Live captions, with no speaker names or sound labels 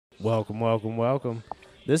Welcome, welcome, welcome.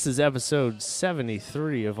 This is episode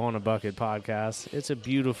 73 of On a Bucket Podcast. It's a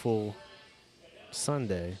beautiful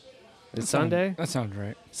Sunday. It's Sunday? That sounds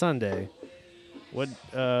right. Sunday. What?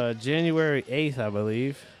 January 8th, I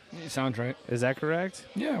believe. It sounds right. Is that correct?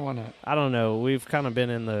 Yeah, why not? I don't know. We've kind of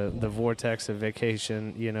been in the vortex of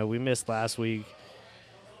vacation. You know, we missed last week.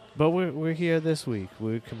 But we're here this week.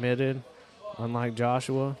 We're committed, unlike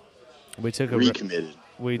Joshua. We took a... Recommitted.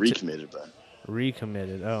 Recommitted, bro.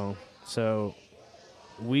 Recommitted. Oh, so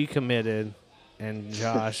we committed and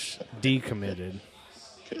Josh decommitted.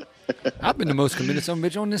 I've been the most committed son of a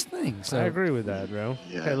bitch on this thing. So. I agree with that, bro.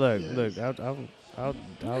 Yeah, Hey, look. Yeah, all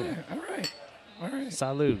right.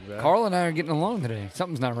 Salute, bro. Carl and I are getting along today.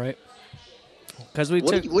 Something's not right. Because we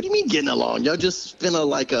took. What do you mean getting along? Y'all just spent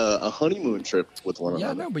a honeymoon trip with one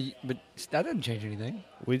Yeah, another. no, but that doesn't change anything.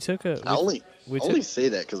 We took a. I only took, say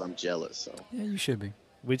that because I'm jealous. So Yeah, you should be.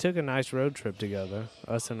 we took a nice road trip together,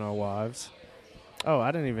 us and our wives. Oh,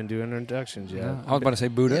 I didn't even do introductions yet. Yeah, I was about to say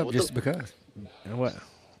boot Yeah, up what just the- because. And what?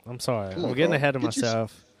 I'm sorry. Come on, I'm getting Carl. ahead of Get your-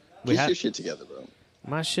 myself. get your shit together, bro.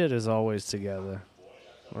 My shit is always together,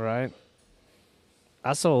 all right?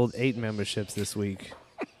 I sold 8 memberships this week.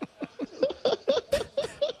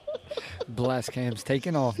 Blast cam's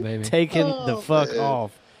taking off, baby. Taking the fuck man.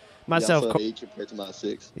 off. Myself. Y'all saw 8 compared to my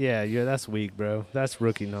 6. Yeah, that's weak, bro. That's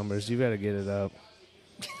rookie numbers. You better get it up.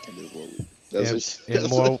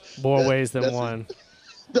 More ways than one.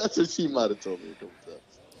 That's what she might have told me a couple times.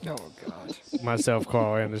 Oh, God. Myself,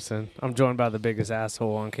 Carl Anderson. I'm joined by the biggest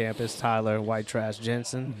asshole on campus, Tyler White Trash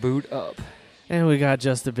Jensen. Boot up. And we got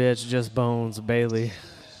Just a Bitch, Just Bones Bailey,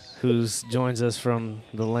 who joins us from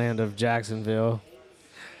the land of Jacksonville.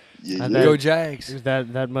 Yeah, And yeah. Go Jags.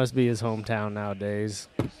 That must be his hometown nowadays.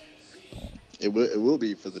 It will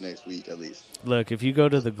be for the next week at least. Look, if you go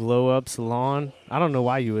to the Glow Up Salon, I don't know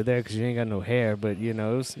why you were there because you ain't got no hair, but, you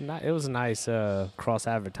know, it was a nice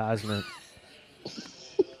cross-advertisement.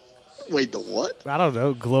 Wait, the what? I don't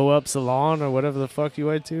know, Glow Up Salon or whatever the fuck you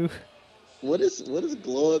went to. What is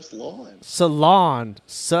Glow Up's lawn? Salon. Oh.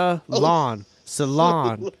 Salon.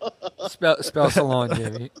 Spell salon,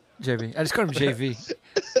 JV. I just call him JV.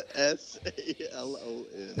 SALON.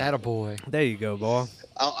 That a boy. There you go, boy.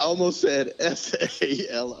 I almost said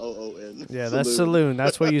SALOON. Yeah, that's saloon.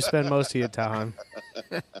 That's where you spend most of your time.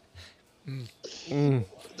 Man,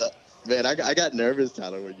 I got nervous,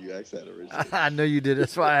 Tyler, when you asked that originally. I know you did.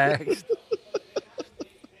 That's why I asked.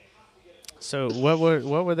 So, what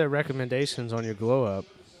were their recommendations on your Glow Up?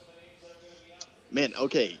 Man,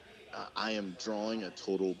 okay, I am drawing a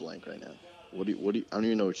total blank right now. What do you? I don't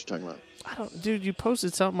even know what you're talking about. Dude, you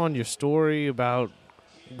posted something on your story about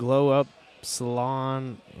Glow Up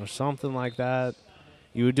Salon or something like that.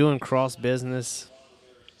 You were doing cross business.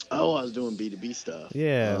 Oh, I was doing B2B stuff.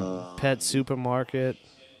 Yeah, pet supermarket.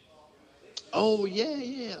 Oh yeah.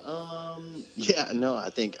 Yeah. No, I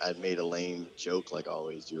think I made a lame joke like I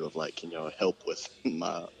always do of like, can y'all help with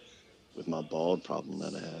my bald problem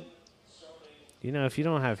that I have? You know, if you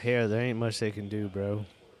don't have hair, there ain't much they can do, bro.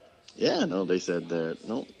 Yeah. No, they said that.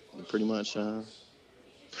 No, pretty much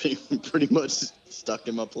stuck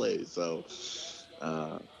in my place. So,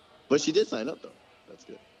 but she did sign up though. That's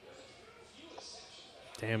good.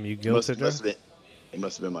 Damn, you It guilted her?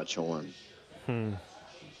 must have been my charm.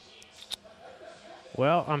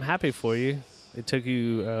 Well, I'm happy for you. It took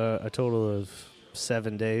you a total of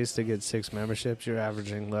 7 days to get 6 memberships. You're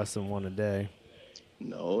averaging less than 1 a day.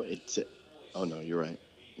 No, oh no, you're right.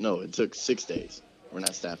 No, it took 6 days. We're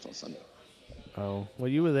not staffed on Sunday. Oh, well,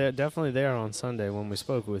 you were there, definitely there on Sunday when we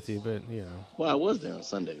spoke with you, but, you know. Well, I was there on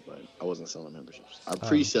Sunday, but I wasn't selling memberships. Our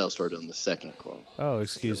pre-sale started on the 2nd, Carl. Oh,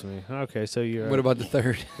 excuse me. Okay, so you're... What about the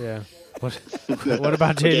third? Yeah. What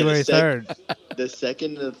about January 3rd? The 2nd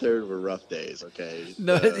and the 3rd were rough days, okay?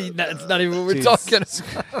 No, that's not even what we're Jesus talking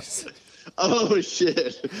about. Oh,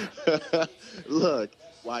 shit. Look,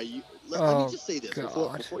 let me just say this.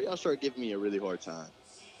 God. Before y'all start giving me a really hard time,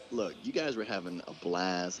 look, you guys were having a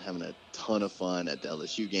blast, having a ton of fun at the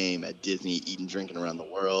LSU game, at Disney, eating, drinking around the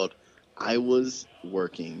world. I was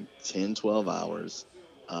working 10, 12 hours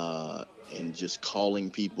and just calling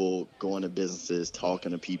people, going to businesses,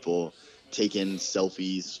 talking to people, taking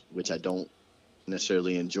selfies, which I don't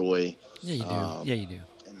necessarily enjoy. Yeah, you do.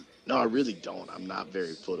 No, I really don't. I'm not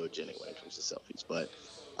very photogenic when it comes to selfies. But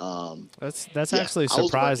That's actually I was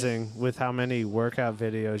surprising with how many workout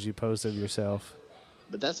videos you post of yourself.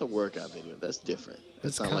 But that's a workout video. That's different. It's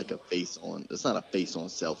It's not kind- like a face on. It's not a face on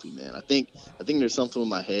selfie, man. I think there's something with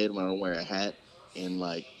my head when I don't wear a hat, and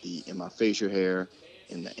like in my facial hair,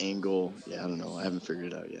 and the angle. Yeah, I don't know. I haven't figured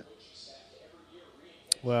it out yet.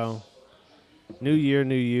 Well, new year,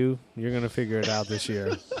 new you. You're gonna figure it out this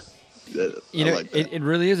year. You I know, like that. it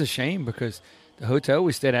really is a shame because the hotel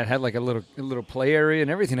we stayed at had like a little play area and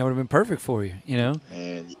everything that would have been perfect for you. You know,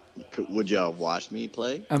 And would y'all have watched me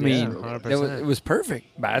play? I mean, 100%. it was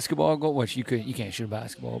perfect. Basketball goal, which you can't shoot a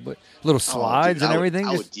basketball, but little Oh, slides dude, and everything.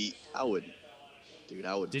 I would, just, I would, dude.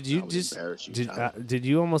 I would. Did I you would just embarrass you, Tyler. did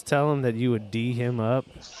you almost tell him that you would D him up?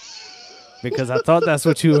 Because I thought that's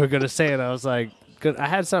what you were gonna say, and I was like, 'cause I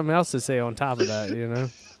had something else to say on top of that, you know.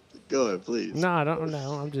 Go ahead, please. No, I don't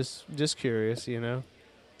know. I'm just curious, you know.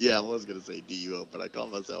 Yeah, I was gonna say D you up, but I caught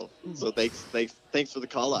myself. So thanks for the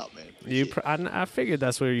call out, man. You, Appreciate it. I figured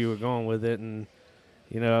that's where you were going with it, and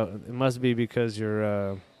you know, it must be because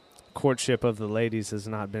your courtship of the ladies has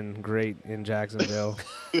not been great in Jacksonville.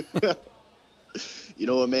 You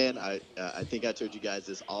know what, man? I think I told you guys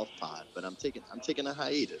this off pod, but I'm taking a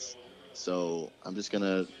hiatus, so I'm just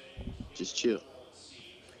gonna chill.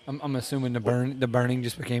 I'm assuming the burning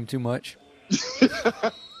just became too much.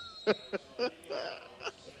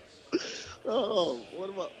 Oh, what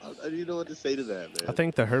about? I don't even know what to say to that, man. I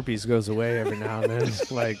think the herpes goes away every now and then.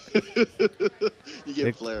 Like you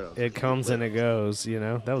get flare ups. it comes and it goes. You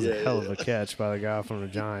know, that was Yeah, a hell yeah. of a catch by the guy from the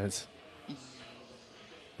Giants. It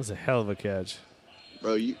was a hell of a catch.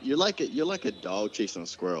 Bro, you're like a dog chasing a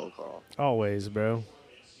squirrel, Carl. Always, bro.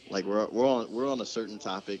 Like we're on a certain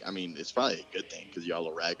topic. I mean, it's probably a good thing because y'all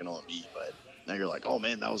are ragging on me, but now you're like, oh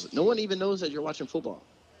man, that was. No one even knows that you're watching football.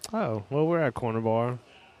 Oh, well, we're at Corner Bar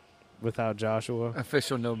without Joshua.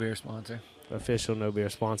 Official no beer sponsor. Official no beer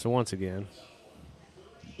sponsor once again.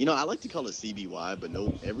 You know, I like to call it CBY, but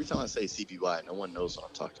no. Every time I say CBY, no one knows what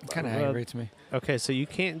I'm talking about. Kind of Well, aggravates me. Okay, so you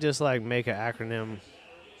can't just like make an acronym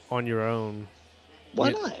on your own. Why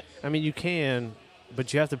Yeah. not? I mean, you can,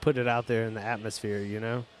 but you have to put it out there in the atmosphere, you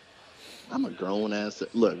know? I'm a grown ass.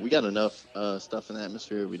 Look, we got enough stuff in the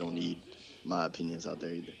atmosphere. We don't need my opinions out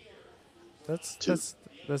there either.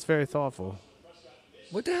 That's very thoughtful.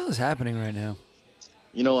 What the hell is happening right now?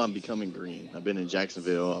 You know, I'm becoming green. I've been in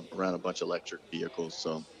Jacksonville around a bunch of electric vehicles,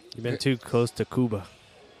 so You've been too close to Cuba.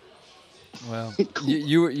 Well,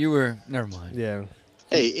 you were never mind. Yeah.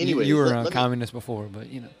 hey, anyway, you were let a me- communist before, but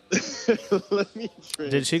you know. let me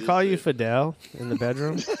Did she call you transition. Fidel in the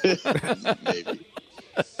bedroom?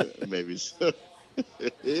 Maybe so.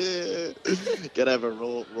 Gotta have a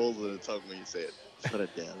roll in the tongue when you say it.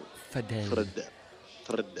 Fidel.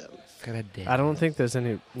 I don't think there's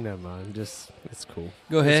any. Never mind. Just it's cool.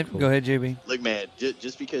 Go ahead, It's cool. go ahead, JB. Look, man,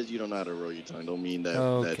 just because you don't know how to roll your tongue don't mean that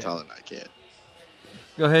Okay. Tyler and I can't.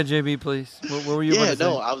 Go ahead, JB, please. What were you Yeah, about to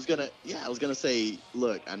no, say? I was gonna say,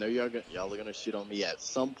 look, I know y'all are gonna shit on me at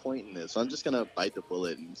some point in this, so I'm just gonna bite the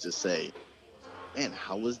bullet and just say, man,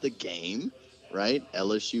 how was the game? Right,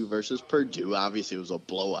 LSU versus Purdue. Obviously, it was a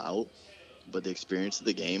blowout, but the experience of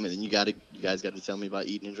the game, and then you guys got to tell me about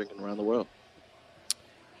eating and drinking around the world.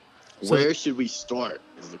 So- Where should we start?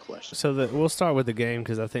 Is the question. So we'll start with the game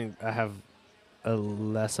because I think I have a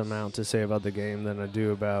less amount to say about the game than I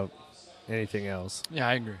do about anything else. Yeah,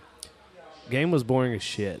 I agree. Game was boring as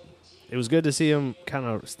shit. It was good to see him kind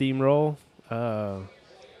of steamroll.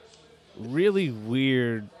 Really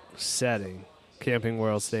weird setting, Camping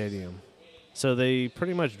World Stadium. So they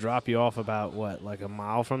pretty much drop you off about what, like a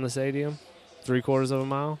mile from the stadium, 3/4 of a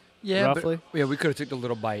mile, Yeah, roughly. But, yeah, we could have took the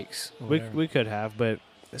little bikes. or whatever. We could have, but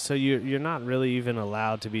so you're not really even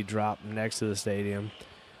allowed to be dropped next to the stadium.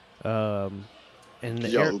 And the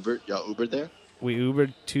Y'all Ubered there? we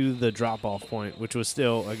Ubered to the drop off point, which was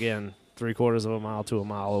still again 3/4 of a mile to a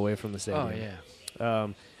mile away from the stadium. Oh yeah.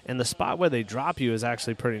 And the spot where they drop you is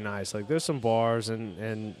actually pretty nice. Like there's some bars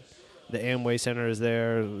and the Amway Center is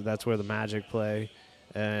there. That's where the Magic play,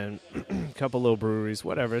 and a couple little breweries,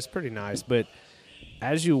 whatever. It's pretty nice. But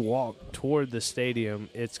as you walk toward the stadium,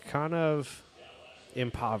 it's kind of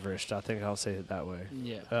impoverished. I think I'll say it that way.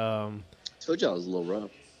 Yeah. Told y'all it was a little rough.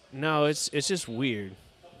 No, it's just weird.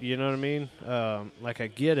 You know what I mean? Like I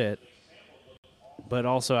get it, but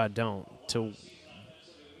also I don't.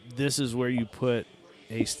 This is where you put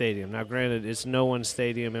a stadium. Now, granted, it's no one's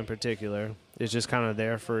stadium in particular. It's just kind of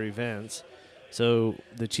there for events. So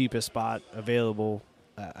the cheapest spot available,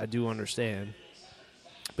 I do understand.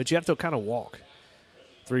 But you have to kind of walk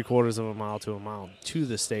 3/4 of a mile to a mile to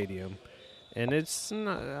the stadium. And it's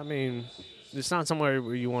not, I mean, it's not somewhere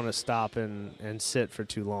where you want to stop and sit for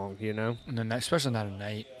too long, you know? And then especially not at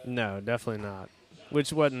night. No, definitely not.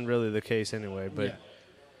 Which wasn't really the case anyway. But Yeah.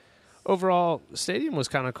 overall, the stadium was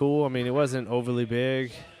kind of cool. I mean, it wasn't overly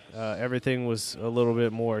big. Everything was a little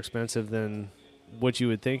bit more expensive than what you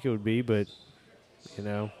would think it would be. But, you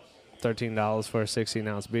know, $13 for a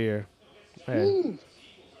 16-ounce beer. Hey,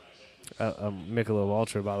 a Michelob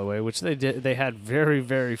Ultra, by the way, which they had very,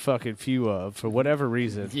 very fucking few of for whatever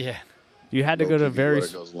reason. Yeah. You had to go to Little very,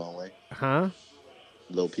 water goes a long way. huh?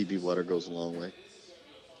 Little pee-pee water goes a long way.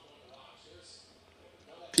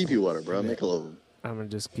 Pee-pee water, bro. Make a little. I'm gonna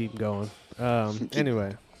just keep going.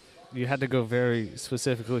 Anyway, you had to go very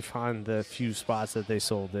specifically find the few spots that they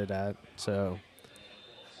sold it at. So,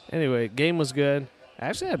 anyway, game was good. I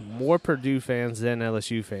actually had more Purdue fans than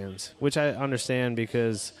LSU fans, which I understand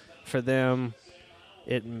because for them,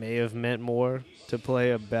 it may have meant more to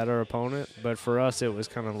play a better opponent. But for us, it was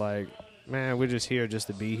kind of like, man, we're just here just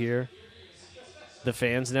to be here. The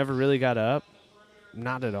fans never really got up.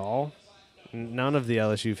 Not at all. None of the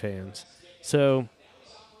LSU fans. So,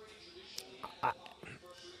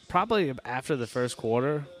 probably after the first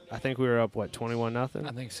quarter, I think we were up, 21-0?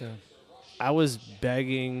 I think so. I was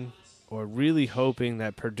begging or really hoping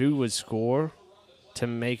that Purdue would score to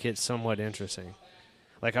make it somewhat interesting.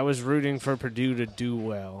 Like, I was rooting for Purdue to do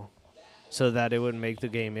well so that it would make the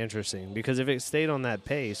game interesting. Because if it stayed on that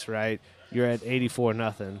pace, right, you're at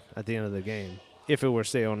 84-0 at the end of the game. If it were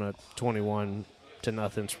stay on a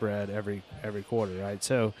 21-0 spread every quarter, right?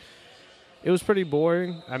 So it was pretty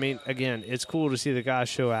boring. I mean, again, it's cool to see the guys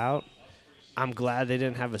show out. I'm glad they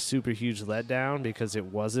didn't have a super huge letdown because it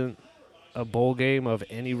wasn't a bowl game of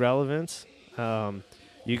any relevance.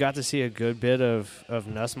 You got to see a good bit of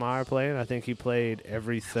Nussmeier playing. I think he played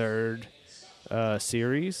every third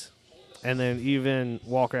series. And then even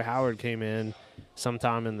Walker Howard came in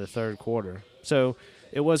sometime in the third quarter. So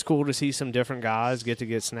it was cool to see some different guys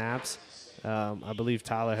get snaps. I believe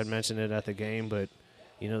Tyler had mentioned it at the game, but,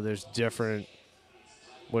 there's different,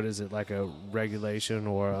 what is it, like a regulation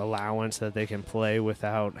or allowance that they can play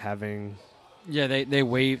without having. Yeah, they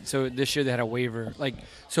waived. So this year they had a waiver.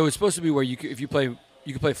 So it's supposed to be where you could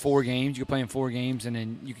play 4 games. You could play in 4 games, and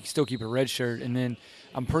then you can still keep a red shirt. And then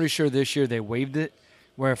I'm pretty sure this year they waived it,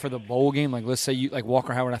 where for the bowl game, like let's say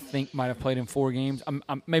Walker Howard, I think might have played in 4 games.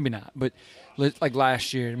 I'm maybe not, but like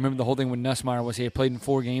last year, remember the whole thing with Nussmeier was he had played in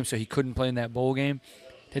 4 games, so he couldn't play in that bowl game.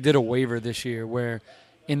 They did a waiver this year where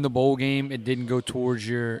in the bowl game it didn't go towards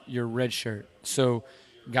your red shirt, so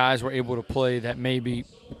guys were able to play that maybe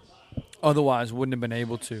otherwise wouldn't have been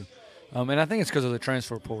able to. And I think it's because of the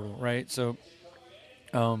transfer portal, right? So,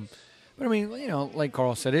 but I mean, like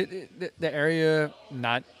Carl said, the area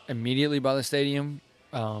not immediately by the stadium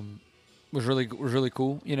was really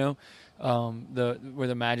cool. Where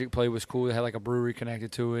the Magic play was cool. They had like a brewery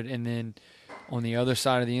connected to it, and then on the other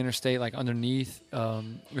side of the interstate, like underneath,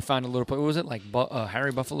 we found a little place. What was it, like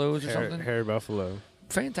Harry Buffalo's or something? Harry Buffalo.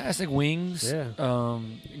 Fantastic wings. Yeah.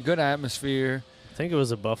 Good atmosphere. I think it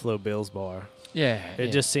was a Buffalo Bills bar. Yeah.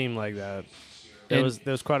 It just seemed like that. There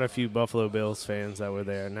was quite a few Buffalo Bills fans that were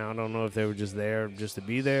there. Now I don't know if they were just there just to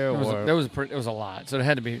be there or it was a lot. So there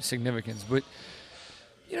had to be significance, but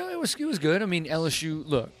it was good. I mean, LSU.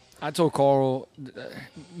 Look, I told Carl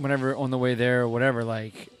whenever on the way there or whatever,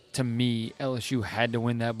 like to me, LSU had to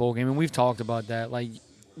win that bowl game, and we've talked about that. Like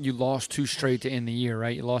you lost 2 straight to end the year,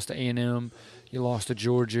 right? You lost to A&M, you lost to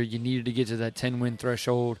Georgia. You needed to get to that 10-win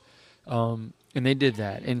threshold, and they did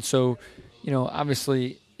that. And so,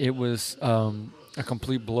 obviously it was a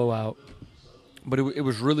complete blowout, but it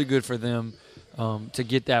was really good for them to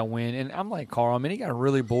get that win. And I'm like Carl, I mean, it got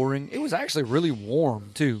really boring. It was actually really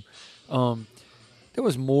warm too. There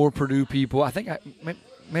was more Purdue people. I think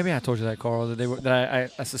maybe I told you that, Carl, that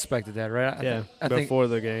I suspected that, right? I think before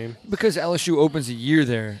the game. Because LSU opens a year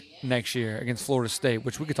there next year against Florida State,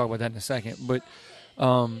 which we could talk about that in a second. But,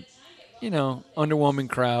 underwhelming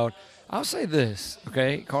crowd. I'll say this,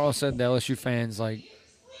 okay? Carl said the LSU fans,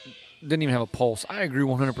 didn't even have a pulse. I agree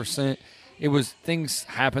 100%. It was things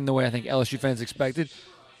happened the way I think LSU fans expected.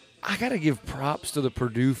 I got to give props to the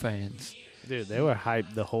Purdue fans. Dude, they were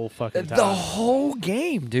hyped the whole fucking time. The whole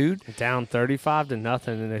game, dude. Down 35-0,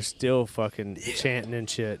 and they're still fucking chanting and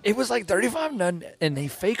shit. It was like 35-0, and they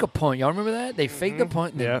fake a punt. Y'all remember that? They faked the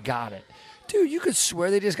punt, and they got it. Dude, you could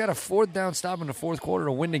swear they just got a 4th down stop in the 4th quarter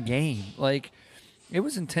to win the game. It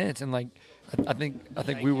was intense, and I think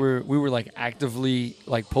we were actively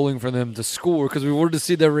pulling for them to score because we wanted to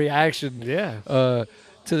see their reaction. Yeah.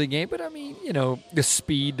 To the game. But I mean, the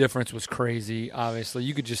speed difference was crazy. Obviously,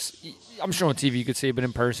 you could I'm sure on TV you could see it, but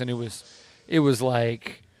in person it was it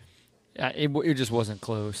just wasn't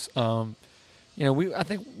close. I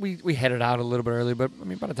think we headed out a little bit early, but I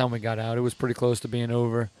mean, by the time we got out, it was pretty close to being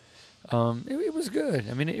over. It was good.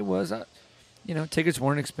 I mean, it was. Tickets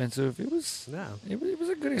weren't expensive. It was a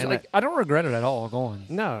good experience. I don't regret it at all going.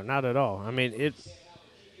 No, not at all. I mean,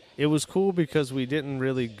 it was cool because we didn't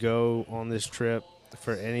really go on this trip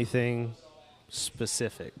for anything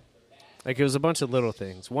specific. It was a bunch of little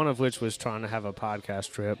things, one of which was trying to have a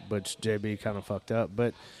podcast trip, which JB kind of fucked up.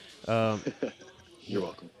 But You're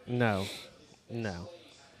welcome. No.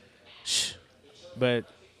 Shh. But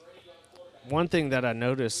one thing that I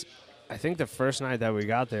noticed, I think the first night that we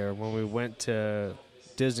got there when we went to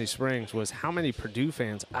Disney Springs was how many Purdue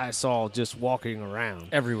fans I saw just walking around.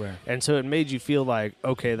 Everywhere. And so it made you feel like,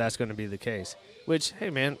 okay, that's going to be the case. Which, hey,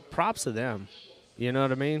 man, props to them. You know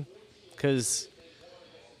what I mean? Because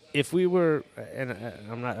if we were, and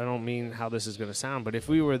I don't mean how this is going to sound, but if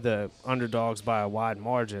we were the underdogs by a wide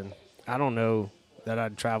margin, I don't know that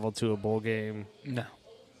I'd travel to a bowl game No.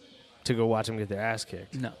 to go watch them get their ass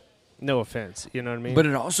kicked. No. No offense. You know what I mean? But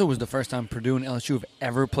it also was the first time Purdue and LSU have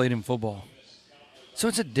ever played in football. So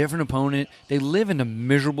it's a different opponent. They live in a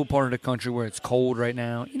miserable part of the country where it's cold right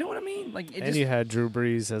now. You know what I mean? Like, and you had Drew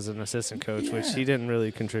Brees as an assistant coach, which Yeah. he didn't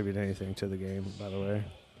really contribute anything to the game, by the way.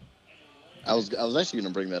 I was actually going to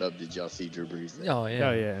bring that up. Did y'all see Drew Brees? Oh, yeah.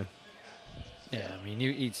 Oh, yeah. Yeah, I mean,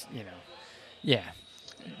 yeah.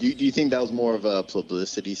 Do you think that was more of a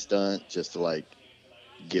publicity stunt just to, like,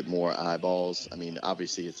 get more eyeballs? I mean,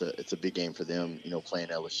 obviously it's a big game for them, playing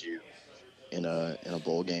LSU in a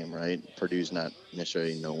bowl game, right? Purdue's not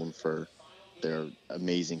necessarily known for their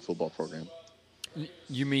amazing football program.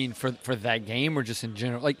 You mean for that game or just in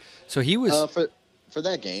general? Like, so he was For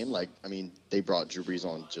that game, like, I mean, they brought Drew Brees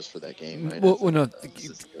on just for that game, right? well, no.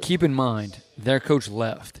 Keep in mind, their coach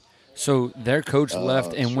left. So their coach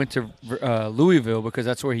left and went to Louisville because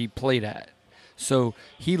that's where he played at. So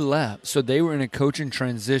he left. So they were in a coaching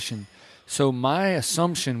transition. So my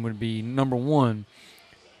assumption would be, number one,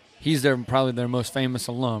 he's probably their most famous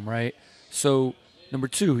alum, right? So number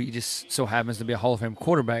two, he just so happens to be a Hall of Fame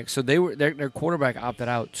quarterback. So their quarterback opted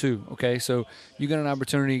out too. Okay, so you got an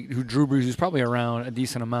opportunity who Drew Brees, who's probably around a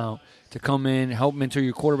decent amount, to come in, help mentor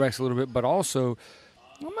your quarterbacks a little bit, but also,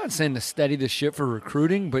 I'm not saying to steady the ship for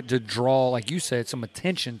recruiting, but to draw, like you said, some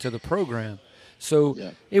attention to the program. So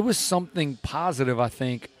It was something positive, I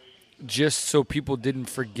think, just so people didn't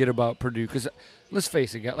forget about Purdue. Because let's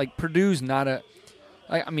face it, like Purdue's not a.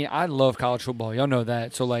 I mean, I love college football. Y'all know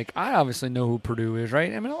that. So, like, I obviously know who Purdue is,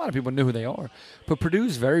 right? I mean, a lot of people know who they are. But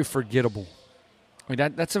Purdue's very forgettable. I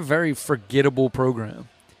mean, that's a very forgettable program.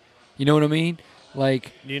 You know what I mean?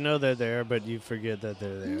 Like, you know they're there, but you forget that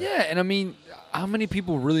they're there. yeah, and I mean, how many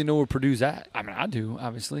people really know where Purdue's at? I mean, I do,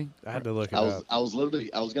 obviously. I had to look it I up. was going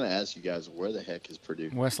to ask you guys, where the heck is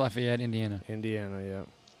Purdue? West Lafayette, Indiana. Indiana,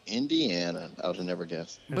 yeah. Indiana. I would have never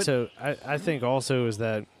guessed. And so I think also is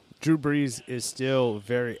that Drew Brees is still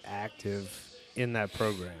very active in that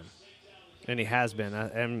program, and he has been.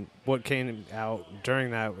 And what came out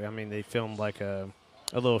during that, I mean, they filmed like a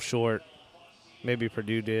little short, maybe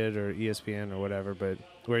Purdue did or ESPN or whatever, but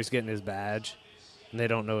where he's getting his badge, and they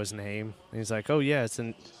don't know his name. And he's like, oh, yeah, it's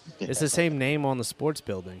the same name on the sports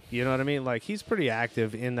building. You know what I mean? Like, he's pretty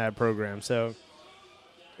active in that program. So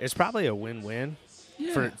it's probably a win-win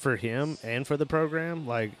for him and for the program,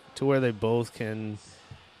 like, to where they both can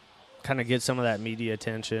kind of get some of that media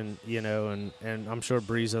attention, and I'm sure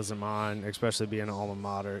Brees doesn't mind, especially being an alma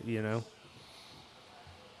mater,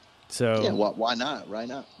 So yeah, why not? Why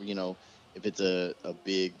not? If it's a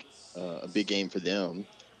big game for them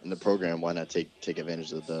in the program, why not take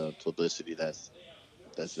advantage of the publicity that's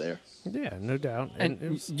there? Yeah, no doubt.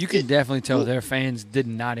 And you can definitely tell their fans did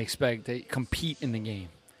not expect to compete in the game.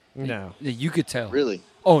 No. You could tell. Really?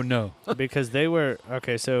 Oh, no. Because they were –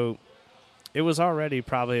 okay, so it was already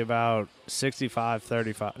probably about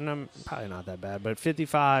 65-35 – no, probably not that bad, but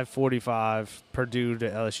 55-45 Purdue to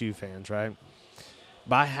LSU fans, right?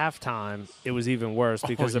 By halftime, it was even worse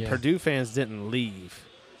because the Purdue fans didn't leave.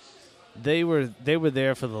 They were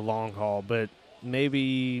there for the long haul, but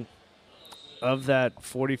maybe of that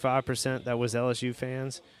 45% that was LSU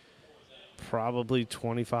fans, probably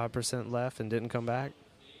 25% left and didn't come back.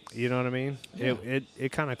 You know what I mean? Yeah.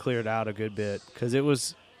 It kind of cleared out a good bit because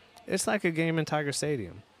it's like a game in Tiger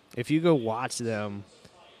Stadium. If you go watch them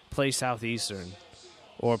play Southeastern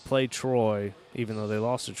or play Troy, even though they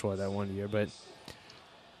lost to Troy that one year, but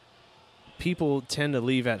people tend to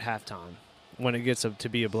leave at halftime when it gets to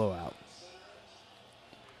be a blowout.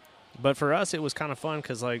 But for us, it was kind of fun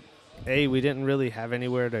because, like, we didn't really have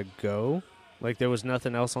anywhere to go. Like, there was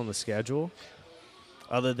nothing else on the schedule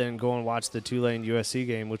other than go and watch the Tulane USC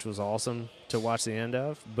game, which was awesome to watch the end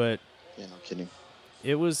of. But yeah, no kidding.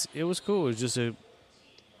 It was cool. It was just it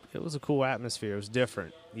was a cool atmosphere. It was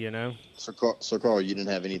different, So Carl, you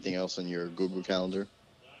didn't have anything else on your Google Calendar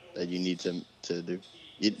that you need to do?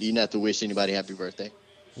 You didn't have to wish anybody happy birthday?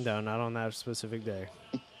 No, not on that specific day.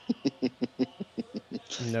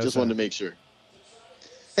 No, just wanted to make sure.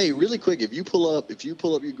 Hey, really quick, if you pull up your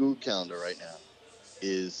Google Calendar right now,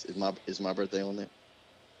 is my birthday on there?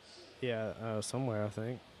 Yeah, somewhere I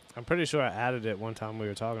think. I'm pretty sure I added it one time we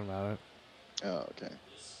were talking about it. Oh, okay.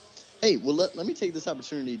 Hey, well, let me take this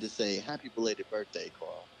opportunity to say happy belated birthday,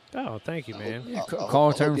 Carl. Oh, thank you, man. Yeah, I hope- Carl I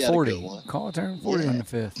hope turned you had a good 40. one. Carl turned 40 on Yeah.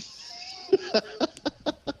 the 5th.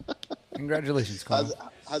 Congratulations, Carl.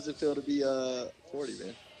 How's it feel to be 40,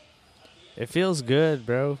 man? It feels good,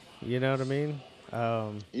 bro. You know what I mean?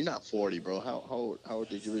 You're not 40, bro. How old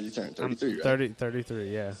did you really turn? I'm 33, right?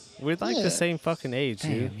 33, yeah. We're like Yeah. the same fucking age,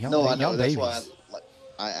 dude. Damn, y'all, No, I y'all know. That's babies. why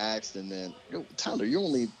I asked, and then Tyler, you're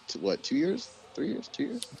only 2 years, 3 years, 2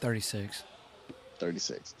 years, 36.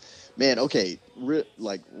 36. Man, okay,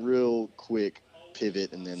 real quick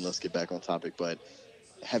pivot, and then let's get back on topic. But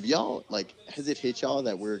have y'all has it hit y'all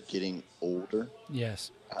that we're getting older?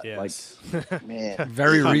 Yes. Yes. Man,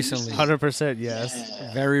 Very it- recently. 100% yes.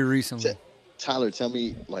 Yeah. Very recently. Tyler, tell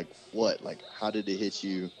me what? How did it hit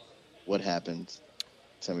you? What happened?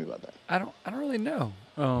 Tell me about that. I don't really know.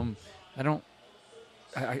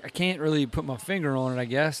 I can't really put my finger on it, I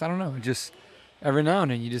guess. I don't know. Just every now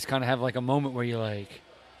and then you just kind of have like a moment where you're like,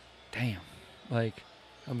 damn, like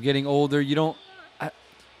I'm getting older. I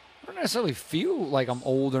don't necessarily feel like I'm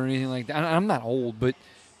old or anything like that. I'm not old, but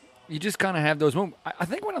you just kind of have those moments. I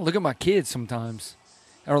think when I look at my kids sometimes,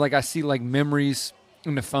 or like I see like memories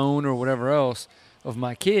in the phone or whatever else of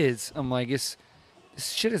my kids, I'm like, this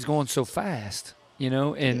shit is going so fast, And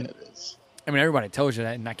Yeah, it is. I mean, everybody tells you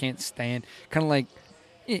that, and I can't stand. Kind of like,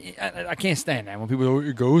 I can't stand that when people go,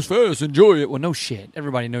 it goes fast, enjoy it. Well, no shit.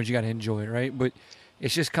 Everybody knows you got to enjoy it, right? But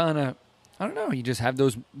it's just kind of, I don't know. You just have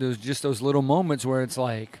those little moments where it's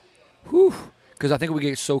like, whew. Because I think we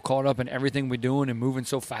get so caught up in everything we're doing and moving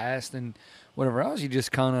so fast and whatever else, you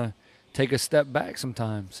just kind of take a step back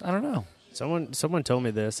sometimes. I don't know. Someone told me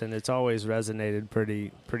this, and it's always resonated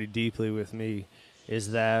pretty deeply with me,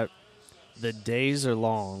 is that the days are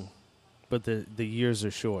long, but the years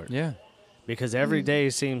are short. Yeah. Because every day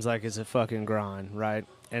seems like it's a fucking grind, right?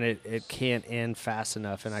 And it can't end fast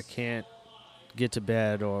enough, and I can't get to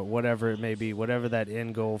bed or whatever it may be, whatever that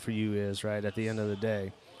end goal for you is, right, at the end of the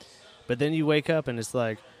day. But then you wake up and it's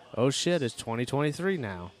like, oh shit, it's 2023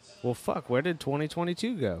 now. Well, fuck, where did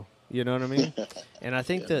 2022 go? You know what I mean? And I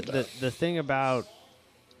think that the thing about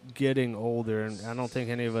getting older, and I don't think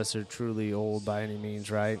any of us are truly old by any means,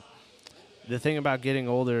 right? The thing about getting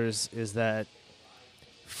older is that,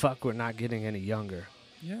 fuck, we're not getting any younger.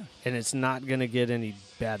 Yeah. And it's not going to get any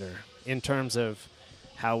better in terms of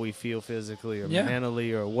how we feel physically or Yeah.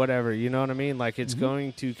 mentally or whatever. You know what I mean? Like, it's Mhm.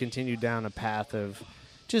 going to continue down a path of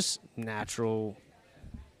just natural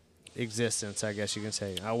existence, I guess you can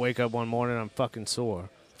say. I wake up one morning, I'm fucking sore.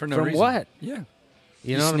 For no From reason. what? Yeah.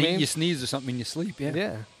 You know what I mean? You sneeze or something in your sleep. Yeah.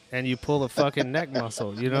 Yeah. And you pull a fucking neck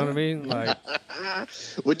muscle. You know what I mean? Like,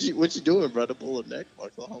 What you doing, brother? Pull a neck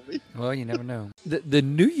muscle, homie. Well, you never know. The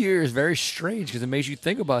new year is very strange because it makes you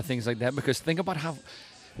think about things like that. Because think about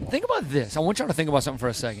this. I want y'all to think about something for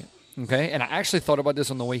a second, okay? And I actually thought about this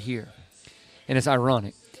on the way here, and it's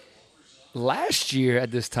ironic. Last year at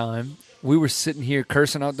this time, we were sitting here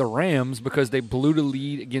cursing out the Rams because they blew the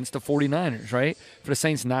lead against the 49ers, right? For the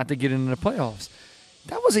Saints not to get into the playoffs.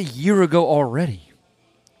 That was a year ago already.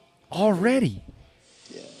 Already.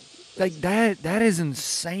 Yeah. Like that is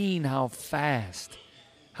insane how fast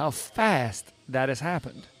that has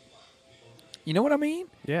happened. You know what I mean?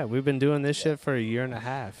 yeah, we've been doing this shit for a year and a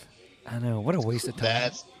half. I know. What a waste of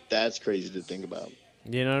time. That's crazy to think about.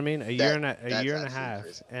 You know what I mean? A That- year and a that's year and a absolutely half,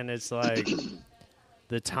 crazy. and it's like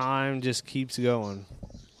the time just keeps going,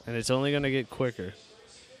 and it's only gonna get quicker.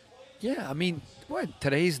 Yeah, I mean, what?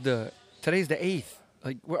 Today's the 8th.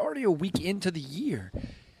 Like we're already a week into the year.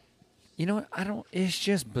 You know what? It's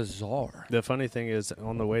just bizarre. The funny thing is,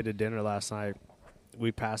 on the way to dinner last night,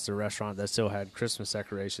 we passed a restaurant that still had Christmas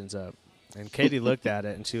decorations up, and Katie looked at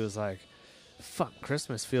it and she was like, "Fuck,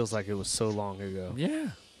 Christmas feels like it was so long ago." Yeah.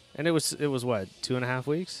 And it was what, 2.5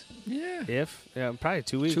 weeks? Yeah. Probably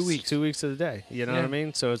 2 weeks. 2 weeks. 2 weeks of the day. You know what I Yeah.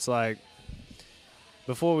 mean? So it's like,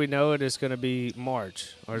 before we know it, it's going to be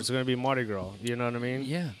March, or it's going to be Mardi Gras. You know what I mean?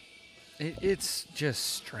 Yeah. It's just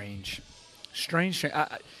strange. Strange.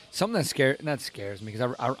 Something that not scares me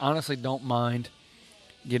because I honestly don't mind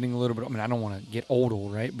getting a little bit. I mean, I don't want to get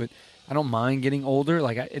old, right? But I don't mind getting older.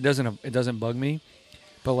 Like it doesn't bug me.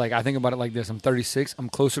 But like I think about it like this: I'm 36. I'm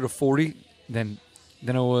closer to 40 than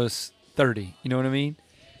I was 30. You know what I mean?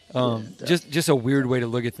 Just a weird way to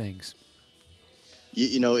look at things.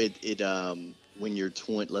 You know it when you're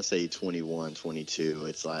let's say 21, 22,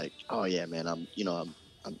 it's like, oh yeah, man, I'm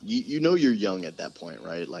you're young at that point,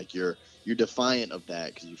 right? Like you're defiant of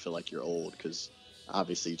that because you feel like you're old, because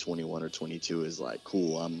obviously 21 or 22 is like,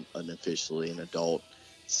 cool, I'm officially an adult,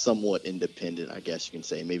 somewhat independent, I guess you can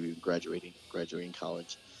say, maybe graduating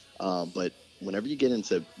college. But whenever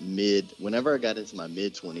I got into my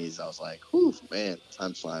mid 20s, I was like, whew, man,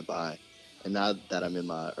 time's flying by. And now that I'm in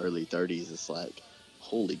my early 30s, it's like,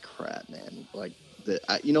 holy crap, man. Like,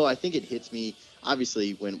 I think it hits me,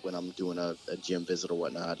 obviously, when I'm doing a gym visit or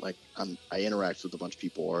whatnot. Like, I interact with a bunch of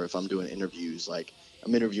people, or if I'm doing interviews, like,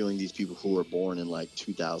 I'm interviewing these people who were born in, like,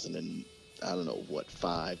 2000 and, I don't know,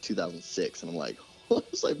 2006. And I'm like, I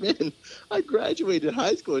was like, man, I graduated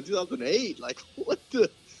high school in 2008. Like, what the?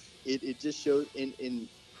 It just shows. And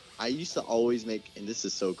I used to always make, and this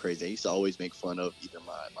is so crazy, I used to always make fun of either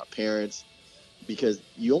my parents, because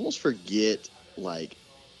you almost forget, like,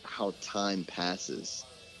 how time passes.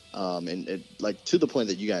 And like, to the point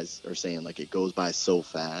that you guys are saying, like, it goes by so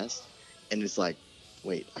fast. And it's like,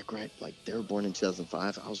 wait, like, they were born in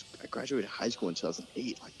 2005. I graduated high school in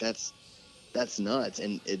 2008. Like, that's nuts.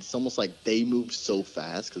 And it's almost like they move so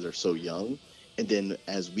fast because they're so young. And then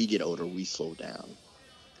as we get older, we slow down.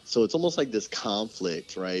 So it's almost like this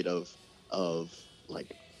conflict, right? Of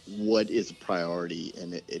like, what is a priority?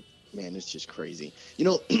 And man, it's just crazy.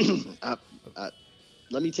 Let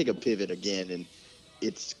me take a pivot again. And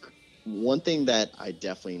it's one thing that I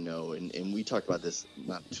definitely know, and we talked about this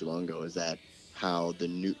not too long ago, is that how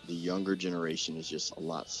the younger generation is just a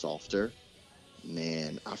lot softer.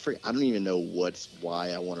 Man, I don't even know why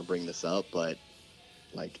I want to bring this up, but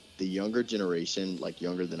like, the younger generation, like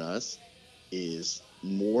younger than us, is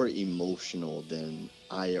more emotional than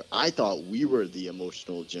I thought we were the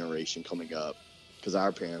emotional generation coming up, because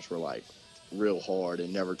our parents were like real hard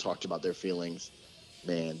and never talked about their feelings.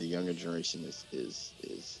 Man, the younger generation is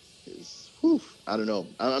whew, I don't know.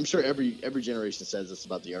 I'm sure every generation says this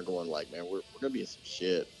about the younger one. Like, man, we're gonna be in some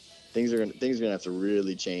shit. Things are gonna have to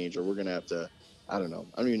really change, or we're gonna have to. I don't know.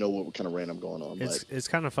 I don't even know what kind of rant I'm going on. It's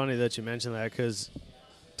kind of funny that you mentioned that, because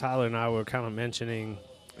Tyler and I were kind of mentioning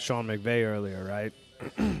Sean McVay earlier, right?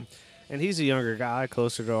 And he's a younger guy,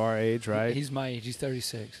 closer to our age, right? He's my age. He's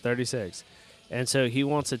 36. 36. And so he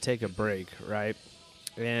wants to take a break, right?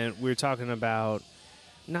 And we're talking about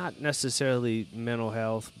not necessarily mental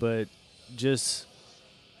health, but just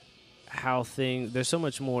how there's so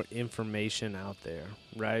much more information out there,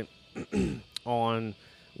 right? On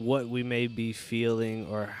what we may be feeling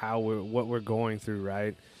or what we're going through,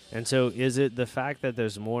 right? And so is it the fact that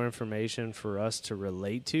there's more information for us to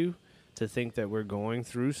relate to think that we're going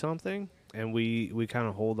through something, and we kind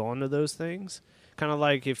of hold on to those things? Kind of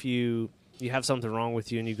like if you have something wrong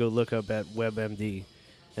with you and you go look up at WebMD,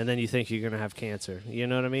 and then you think you're going to have cancer. You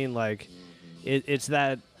know what I mean? Like, it's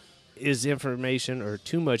that, is information or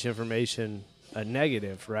too much information a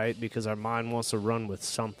negative, right? Because our mind wants to run with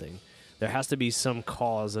something. There has to be some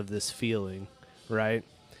cause of this feeling, right?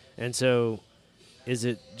 And so is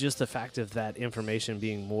it just the fact of that information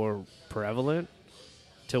being more prevalent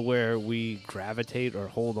to where we gravitate or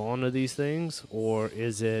hold on to these things? Or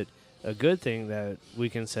is it a good thing that we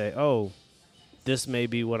can say, oh, this may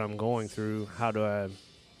be what I'm going through. How do I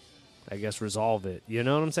guess, resolve it? You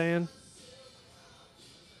know what I'm saying?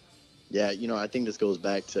 Yeah, I think this goes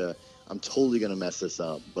back to, I'm totally going to mess this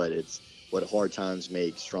up, but it's what hard times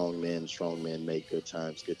make strong men make good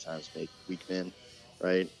times make weak men,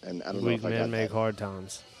 right? And I don't know if I got that. Weak men make hard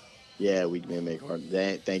times. Yeah, weak men make hard.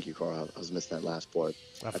 Thank you, Carl. I was missing that last part.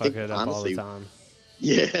 I fuck it up all the time.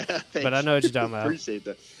 Yeah, but I know what you're talking about. Appreciate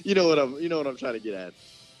that. You know what I'm trying to get at.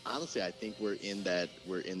 Honestly, I think we're in that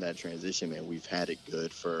transition, man. We've had it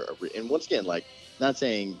good and once again, like, not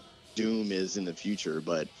saying doom is in the future,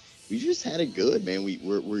 but we just had it good, man.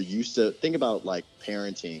 We're used to, think about, like,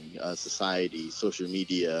 parenting, society, social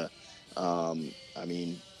media. I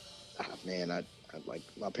mean, man, I like,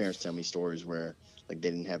 my parents tell me stories where, like, they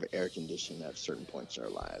didn't have air conditioning at certain points in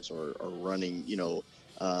their lives, or running,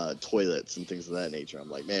 toilets and things of that nature. I'm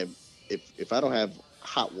like, man, if I don't have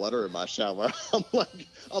hot water in my shower,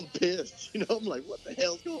 I'm pissed. I'm like, what the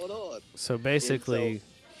hell's going on? So basically,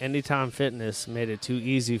 Anytime Fitness made it too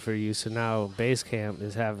easy for you, so now Base Camp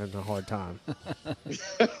is having a hard time.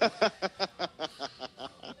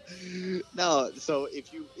 No, so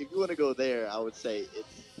if you want to go there, I would say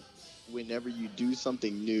it's, whenever you do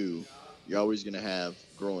something new, you're always going to have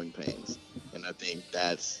growing pains. And I think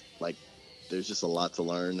that's, like, there's just a lot to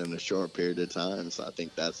learn in a short period of time. So I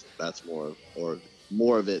think that's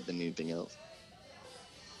more of it than anything else.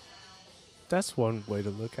 That's one way to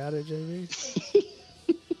look at it, JB.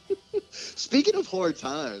 Speaking of hard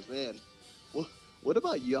times, man, what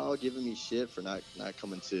about y'all giving me shit for not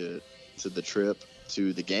coming to the trip,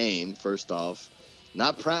 to the game? First off,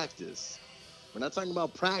 not practice. We're not talking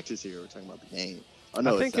about practice here. We're talking about the game. Oh,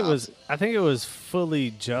 no, I think it was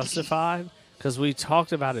fully justified, because we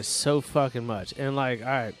talked about it so fucking much. And, like, all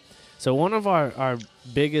right, So one of our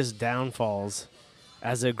biggest downfalls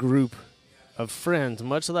as a group of friends,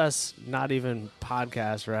 much less not even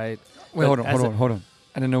podcast, right? Wait, But hold on.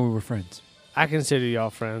 I didn't know we were friends. I consider y'all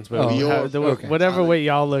friends, but Oh, okay. whatever way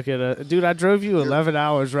y'all look at it. Dude, I drove you 11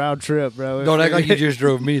 hours round trip, bro. Don't act like you just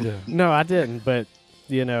drove me, though. No, I didn't, but,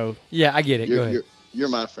 you know. Yeah, I get it. Go ahead. You're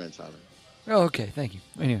my friend, Tyler. Oh, okay. Thank you.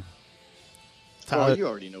 Anyway. Tyler, you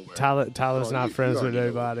already know where. Tyler's Oh, not you friends with already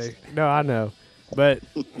know where anybody. No, I know. But,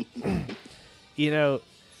 you know,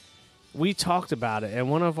 we talked about it,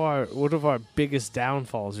 and one of our biggest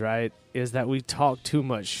downfalls, right, is that we talk too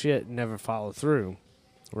much shit and never follow through,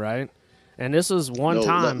 right? And this was one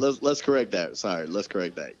time. Let's correct that. Sorry, let's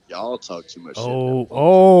correct that. Y'all talk too much shit.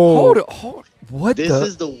 Hold it. What This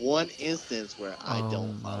is the one instance where I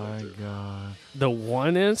don't follow my through. God. The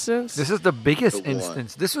one instance? This is the biggest The one.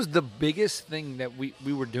 instance. This was the biggest thing that we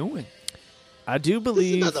were doing. I do This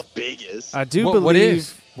believe. is not the biggest. I do What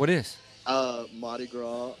believe. What is? Mardi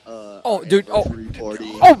Gras. Oh, dude. Oh, anniversary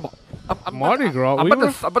party. I'm Mardi Gras. I'm We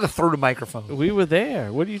about to throw the microphone. We were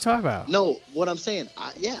there. What are you talking about? No, what I'm saying,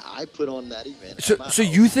 I put on that event. at So my so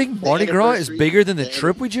house. you think The Mardi Gras is anniversary- bigger than the the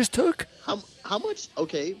trip we just took? How much?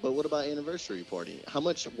 Okay, but what about anniversary party? How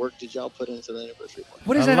much work did y'all put into the anniversary party?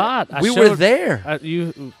 What is A that? lot. I We were showed- there.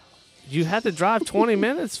 You had to drive 20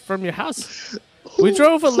 minutes from your house. We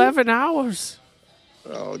drove 11 hours.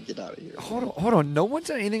 Oh, get out of here! Hold on. No one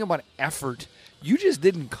said anything about effort. You just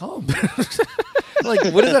didn't come. Like,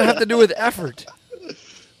 what does that have to do with effort?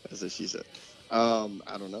 That's what she said. I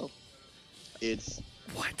don't know. It's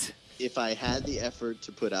What? if I had the effort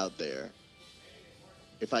to put out there.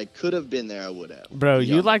 If I could have been there, I would have. Bro, you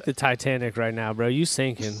Beyond like that. the Titanic right now, bro. You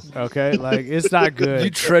sinking, okay? Like, it's not good. You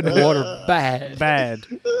tread water bad. Bad.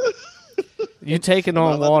 You taking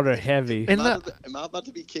on water heavy. And Am I about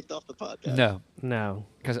to be kicked off the podcast? No, No.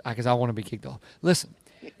 because I want to be kicked off. Listen,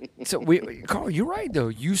 so Carl, you're right though.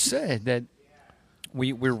 You said that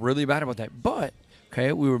we're really bad about that, but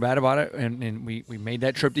okay, we were bad about it, and we made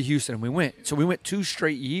that trip to Houston and we went. So we went 2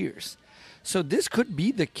 straight years. So this could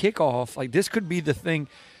be the kickoff. Like this could be the thing,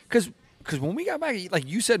 because when we got back, like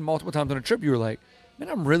you said multiple times on a trip, you were like, "Man,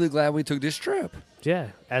 I'm really glad we took this trip." Yeah.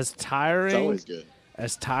 As It's tiring always good.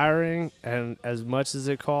 and as much as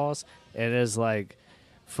it costs, and as like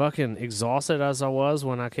fucking exhausted as I was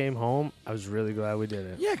when I came home, I was really glad we did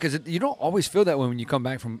it. Yeah, because you don't always feel that way when you come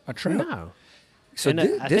back from a trip. No. So And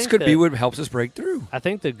I this think could be that- what helps us break through. I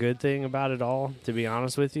think the good thing about it all, to be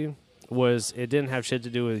honest with you, was it didn't have shit to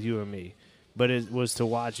do with you and me, but it was to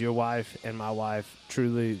watch your wife and my wife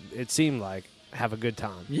truly, it seemed like, have a good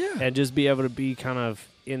time. Yeah. And just be able to be kind of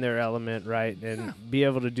in their element, right? And be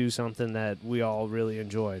able to do something that we all really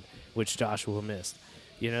enjoyed, which Joshua missed.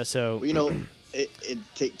 You know, so Well, you know,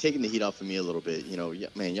 taking the heat off of me a little bit. You know,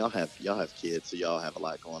 man, y'all have kids, so y'all have a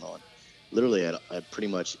lot going on. Literally at pretty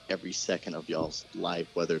much every second of y'all's life,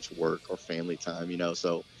 whether it's work or family time. You know,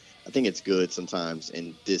 so I think it's good sometimes,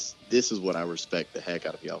 and this is what I respect the heck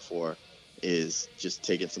out of y'all for, is just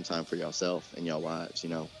taking some time for yourself and y'all wives. You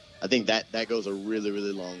know, I think that goes a really,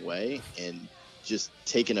 really long way, and just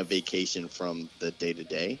taking a vacation from the day to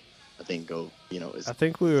day, I think is I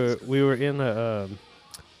think we were in a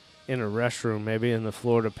restroom, maybe in the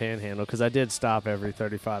Florida Panhandle, because I did stop every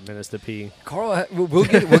 35 minutes to pee. Carl, we'll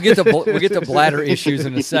get to bladder issues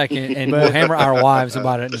in a second, and we'll hammer our wives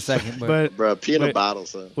about it in a second. But bro, pee in a but- bottle,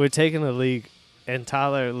 son. We're taking a leak, and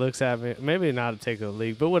Tyler looks at me. Maybe not taking a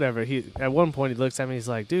leak, but whatever. At one point he looks at me. He's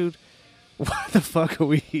like, "Dude, why the fuck are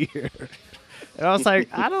we here?" And I was like,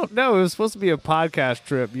 "I don't know. It was supposed to be a podcast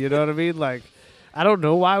trip. You know what I mean? Like, I don't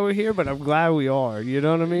know why we're here, but I'm glad we are. You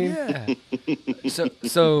know what I mean?" yeah.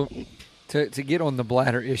 So to get on the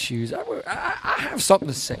bladder issues, I have something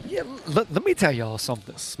to say. Yeah, let me tell y'all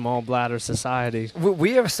something. Small bladder society.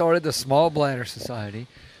 We have started the Small Bladder Society.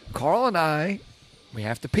 Carl and I, we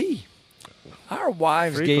have to pee. Our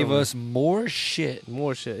wives gave Frequently. us more shit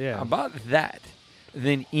More shit. Yeah. about that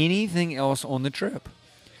than anything else on the trip.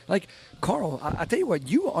 Like, Carl, I tell you what,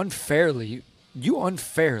 you unfairly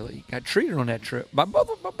got treated on that trip by both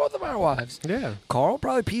of our wives. Yeah. Carl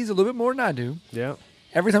probably pees a little bit more than I do. Yeah.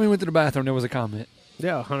 Every time we went to the bathroom, there was a comment.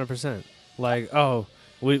 Yeah. 100%. Like, oh,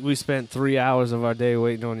 we spent 3 hours of our day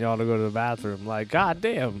waiting on y'all to go to the bathroom. Like,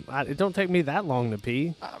 goddamn, it don't take me that long to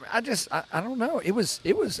pee. I don't know. It was.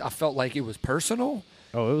 I felt like it was personal.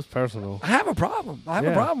 Oh, it was personal. I have a problem. I have a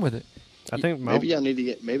Yeah. problem with it. I think Maybe y'all need to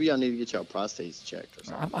get y'all prostates checked or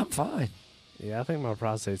something. I'm fine. Yeah, I think my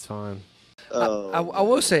prostate's fine. Oh, I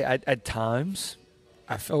will say at times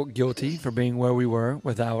I felt guilty for being where we were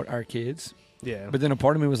without our kids. Yeah. But then a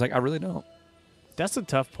part of me was like, I really don't. That's the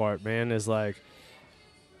tough part, man, is like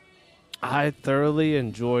I thoroughly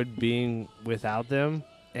enjoyed being without them,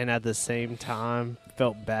 and at the same time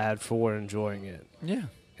felt bad for enjoying it. Yeah.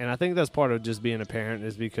 And I think that's part of just being a parent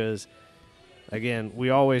is because, again, we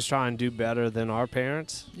always try and do better than our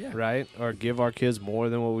parents, Yeah. right? Or give our kids more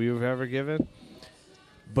than what we've ever given.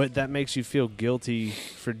 But that makes you feel guilty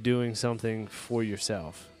for doing something for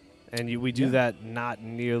yourself. And we do Yeah. that not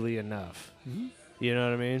nearly enough. Mm-hmm. You know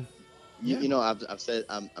what I mean? You know, I've said,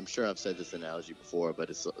 I'm sure I've said this analogy before,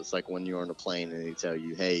 but it's like when you're on a plane and they tell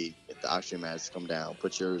you, hey, if the oxygen mask come down,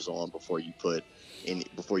 put yours on before you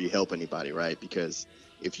help anybody, right? Because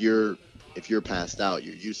if you're passed out,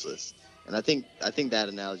 you're useless. And I think that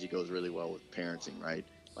analogy goes really well with parenting, right?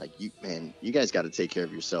 Like you guys got to take care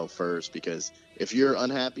of yourself first, because if you're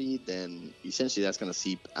unhappy, then essentially that's going to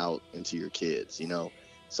seep out into your kids, you know?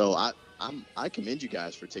 So I commend you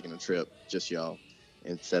guys for taking a trip, just y'all,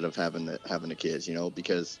 instead of having the kids, you know,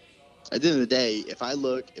 because at the end of the day, if I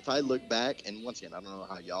look back, and once again, I don't know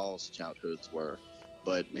how y'all's childhoods were,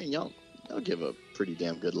 but man, y'all give a pretty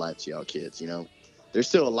damn good life to y'all kids, you know. There's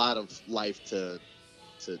still a lot of life to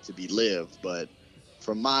be lived, but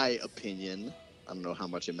from my opinion, I don't know how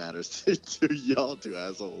much it matters to y'all two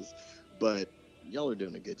assholes, but y'all are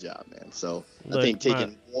doing a good job, man. So Look, I think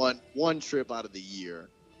taking one trip out of the year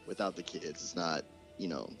without the kids is not, you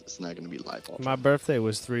know, it's not going to be life altering. My birthday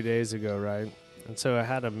was 3 days ago, right? And so I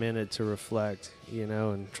had a minute to reflect, you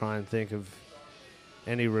know, and try and think of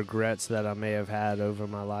any regrets that I may have had over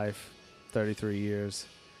my life, 33 years.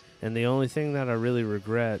 And the only thing that I really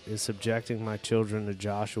regret is subjecting my children to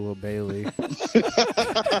Joshua Bailey.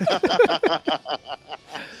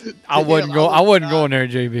 I wasn't going there,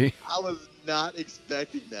 JB. I was not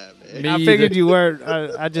expecting that, man. Me I either. figured you weren't.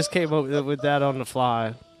 I just came up with that on the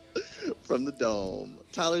fly. From the dome.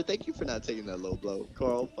 Tyler, thank you for not taking that low blow.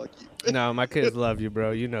 Carl, fuck you. No, my kids love you,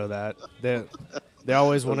 bro. You know that. They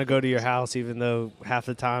always want to go to your house, even though half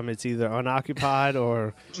the time it's either unoccupied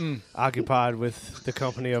or occupied with the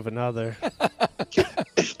company of another.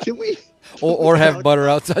 Can we? Or have butter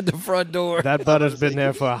outside the front door. That butter's been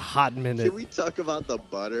there for a hot minute. Can we talk about the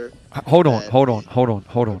butter? Hold on. Good,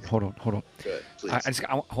 please.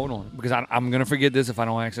 Hold on, because I'm going to forget this if I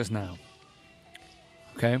don't access now.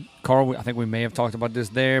 Okay, Carl, I think we may have talked about this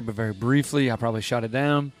there, but very briefly, I probably shot it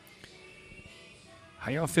down.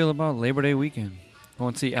 How y'all feel about Labor Day weekend?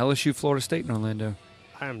 Going to see LSU, Florida State in Orlando.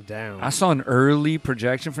 I am down. I saw an early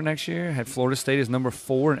projection for next year. Had Florida State as number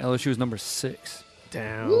 4 and LSU as number 6.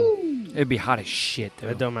 Down. It'd be hot as shit, though.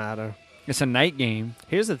 It don't matter. It's a night game.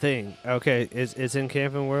 Here's the thing. Okay, it's in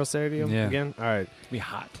Camping World Stadium Yeah. again? All right. It'd be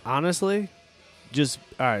hot. Honestly, all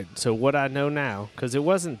right, so what I know now, because it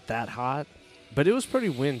wasn't that hot, but it was pretty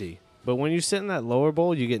windy. But when you sit in that lower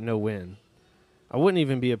bowl, you get no wind. I wouldn't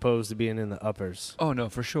even be opposed to being in the uppers. Oh, no,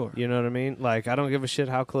 for sure. You know what I mean? Like, I don't give a shit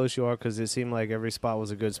how close you are because it seemed like every spot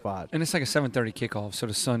was a good spot. And it's like a 7:30 kickoff, so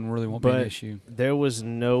the sun really won't be an But issue. there was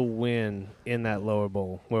no wind in that lower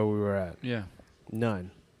bowl where we were at. Yeah.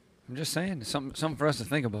 None. I'm just saying, it's something for us to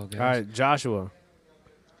think about, guys. All right, Joshua,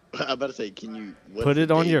 I'm about to say, can you put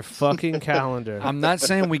it on your fucking calendar. I'm not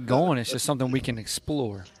saying we going. It's just something we can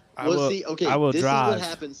explore. I will this drive. is what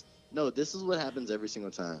happens. No, this is what happens every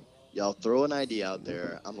single time. Y'all throw an idea out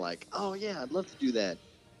there. I'm like, oh yeah, I'd love to do that.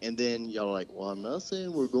 And then y'all are like, well, I'm not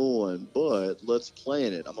saying we're going, but let's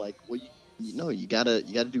plan it. I'm like, well, you gotta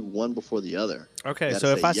do one before the other. Okay, You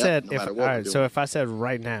so gotta if I say, yep, said, no matter what we're doing. if I said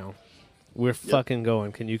right now, we're fucking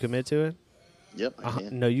going. Can you commit to it? Yep, I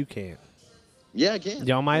can. No, you can't. Yeah, I can.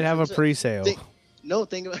 Y'all might have a 100%. pre-sale.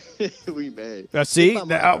 Think about we may. See? Think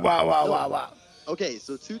about Wow. Okay,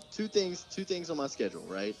 so two things on my schedule,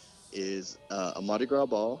 right? Is a Mardi Gras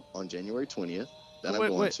ball on January 20th that I'm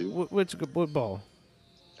going to. What ball?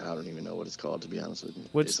 I don't even know what it's called, to be honest with you.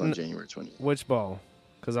 Which It's on January 20th. Which ball?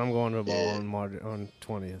 Because I'm going to a ball Yeah. on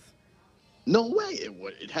 20th. No way.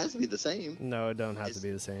 It has to be the same. No, it don't have to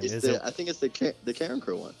be the same. It's Is the, it I think it's the Karen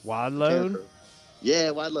Crow one. Wide Karen load? Crow.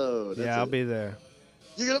 Yeah, wide load. Yeah, I'll be there.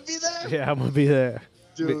 You're gonna be there? Yeah, I'm going to be there.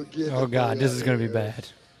 Dude, get Oh, the God, fuck this out is of going to be here. bad.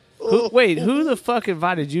 Oh, Who the fuck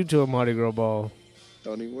invited you to a Mardi Gras ball?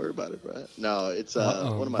 Don't even worry about it, bro. No, it's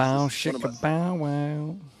Uh-oh. one of my Bow, sisters. shicka, bow,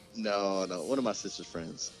 wow. No, one of my sister's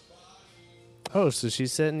friends. Oh, so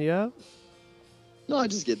she's setting you up? No, I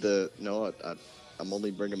just get I'm only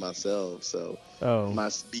bringing myself, so Oh.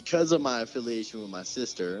 because of my affiliation with my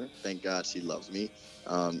sister, thank God she loves me.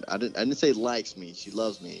 I didn't say likes me, she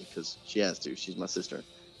loves me because she has to. She's my sister.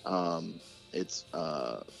 It's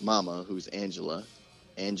Mama, who's Angela.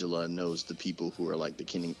 Angela knows the people who are like the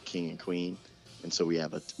king and queen, and so we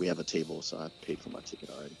have a table. So I paid for my ticket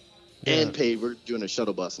already, and we're doing a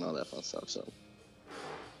shuttle bus and all that fun stuff. So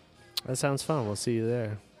That sounds fun. We'll see you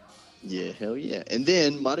there. Yeah, hell yeah. And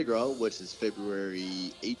then Mardi Gras, which is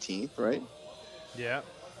February 18th, right? Yeah.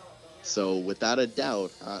 So without a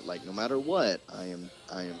doubt, like no matter what, I am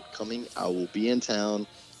coming. I will be in town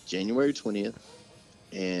January 20th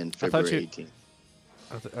and I thought February you-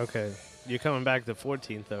 18th. Okay. You're coming back the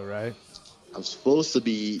 14th, though, right? I'm supposed to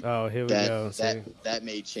be. Oh, here we that, go. See? that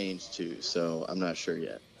may change too, so I'm not sure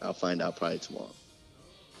yet. I'll find out probably tomorrow.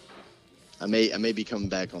 I may be coming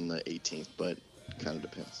back on the 18th, but kind of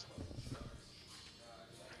depends.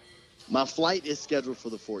 My flight is scheduled for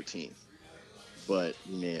the 14th, but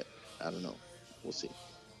I don't know. We'll see.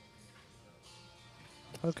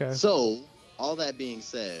 Okay. So, all that being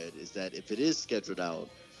said, is that if it is scheduled out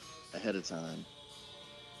ahead of time,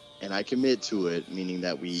 and I commit to it, meaning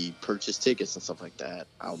that we purchase tickets and stuff like that,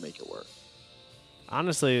 I'll make it work.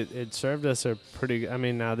 Honestly, it served us a pretty. I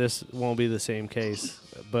mean, now this won't be the same case,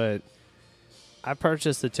 but I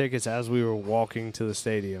purchased the tickets as we were walking to the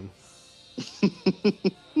stadium.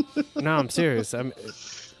 No, I'm serious.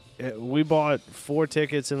 We bought 4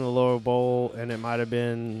 tickets in the lower bowl, and it might have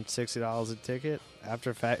been $60 a ticket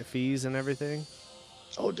after fees and everything.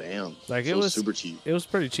 Oh, damn. Like, So it was super cheap. It was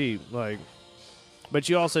pretty cheap. Like, but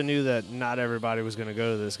you also knew that not everybody was going to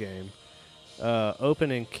go to this game.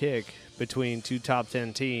 Open and kick between 2 top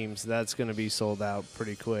 10 teams, that's going to be sold out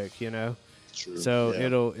pretty quick, you know. True. So yeah.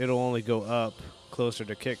 it'll only go up closer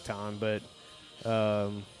to kick time, but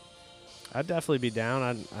I'd definitely be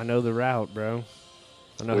down. I know the route, bro.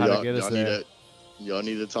 I know how to get us there. Y'all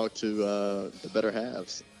need to talk to the better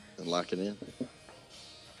halves and lock it in.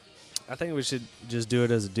 I think we should just do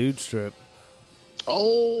it as a dude strip.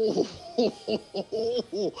 Oh,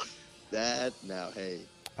 that now, hey.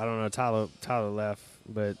 I don't know. Tyler left,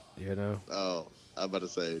 but you know. Oh, I'm about to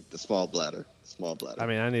say the small bladder. I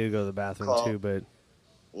mean, I need to go to the bathroom Call. too, but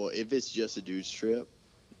Well, if it's just a dude's trip,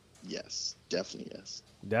 yes, definitely yes.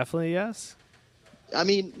 definitely yes. I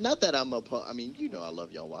mean, not that I mean, you know, I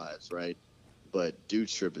love y'all wives, right? But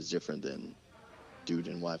dude's trip is different than dude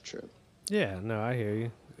and wife trip. Yeah, no, I hear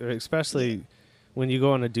you. Especially when you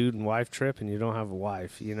go on a dude and wife trip and you don't have a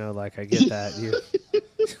wife. You know, like I get that.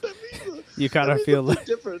 You kind of feel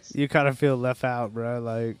difference. you kind of feel left out, bro.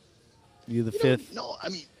 Like you the fifth. No, I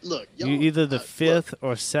mean, look, You y'all, either the look, fifth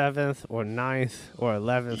or seventh or ninth or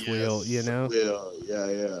 11th wheel. You yes, know. Will,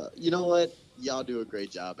 yeah. You know what? Y'all do a great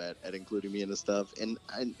job at including me in the stuff, and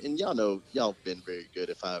y'all know y'all been very good.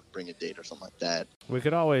 If I bring a date or something like that, We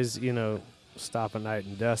could always, stop a night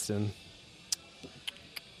in Destin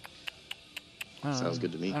sounds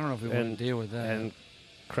good to me. I don't know if we want to deal with that. and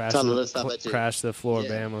crash Tyler, let's stop at you. the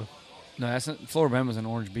Floribama. No, that's not, Floribama's in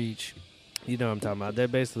Orange Beach. You know what I'm talking about. They're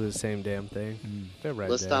basically the same damn thing. They're right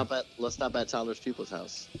let's there. stop at Tyler's people's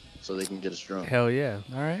house so they can get us drunk, Hell yeah.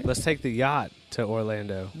 All right. Let's take the yacht to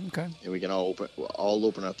Orlando. Okay. and we can all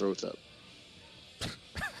open our throats up.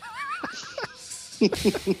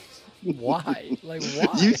 Why? Like, why?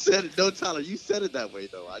 You said it, no, Tyler. You said it that way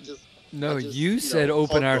though. I just You said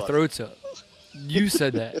open our thought. throats up. You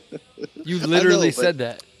said that. You literally but- said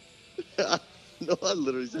that. No, I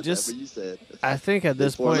literally said Just- that, but you said I think at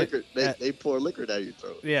this they pour point, liquor, they pour liquor down your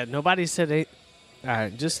throat. yeah, nobody said it. All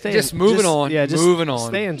right, just stay. Just moving on, Yeah, just moving on.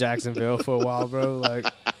 Stay in Jacksonville for a while, bro. Like,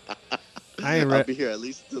 I ain't I'll ready. be here at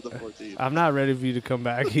least until the 14th. I'm not ready for you to come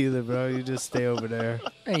back either, bro. You just stay over there.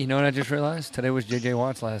 Hey, you know what I just realized? Today was J.J.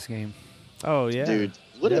 Watt's last game. Oh yeah, Dude,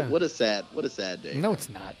 what Yeah. a sad day. No, it's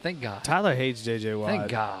not. Thank God. Tyler hates JJ Watt. Thank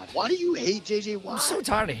God. Why do you hate JJ I'm Watt? so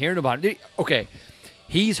tired of hearing about it. Okay,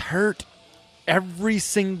 he's hurt every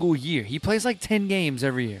single year. He plays like 10 games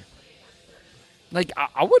every year. Like,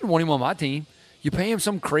 I wouldn't want him on my team. You pay him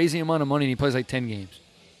some crazy amount of money and he plays like 10 games.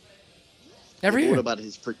 Every What year. about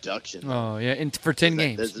his production? Oh, yeah, and for 10 Does that-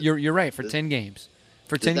 games. does it- You're right, for does- 10 games.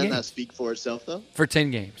 For Does 10 that games. not speak for itself though? For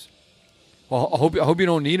 10 games. Well, I hope you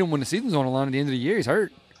don't need him when the season's on the line at the end of the year. He's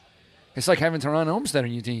hurt. It's like having Teron Olmstead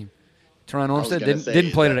on your team. Teron was Olmstead gonna didn't say,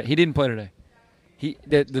 didn't play is that- today. He didn't play today.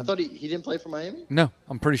 I thought he didn't play for Miami. No,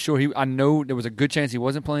 I'm pretty sure I know there was a good chance he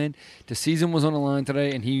wasn't playing. The season was on the line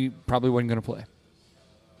today, and he probably wasn't going to play.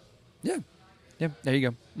 Yeah. There you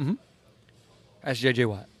go. Mm-hmm. That's J.J.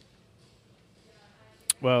 Watt.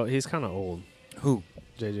 Well, he's kind of old, Who?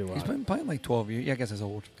 JJ Watt. He's been playing like 12 years. Yeah, I guess that's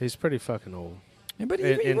old. He's pretty fucking old. Yeah, but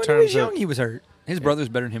In when he terms was young, of- he was hurt. His brother's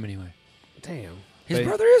better than him anyway. Damn. His But-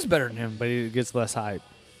 brother is better than him. But he gets less hype.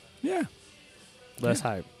 Yeah. Less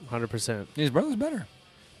hype. 100%. His brother's better.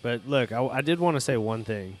 But look, I did want to say one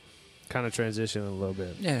thing. Kind of transition a little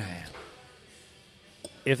bit. Yeah.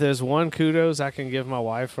 If there's one kudos I can give my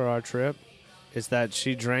wife for our trip, it's that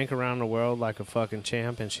she drank around the world like a fucking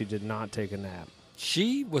champ and she did not take a nap.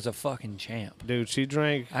 She was a fucking champ. Dude, she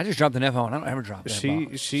drank. I just dropped an F on. I don't ever drop that.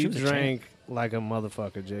 She was drank like a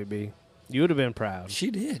motherfucker, JB. You would have been proud.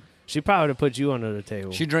 She did. She probably would have put you under the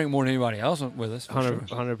table. She drank more than anybody else with us.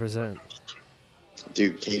 100%.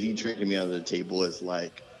 Dude, Katie drinking me under the table is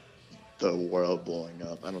like the world blowing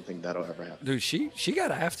up. I don't think that'll ever happen. Dude, she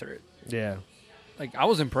got after it. Yeah. Like, I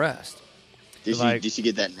was impressed. Did she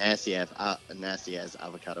get that nasty ass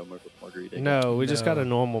avocado margarita? No, we just got No. a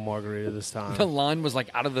normal margarita this time. The line was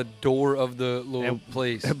like out of the door of the little And-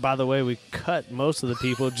 place. By the way, we cut most of the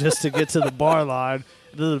people just to get to the bar line.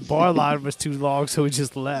 The bar line was too long, so we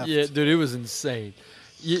just left. Yeah, dude, it was insane.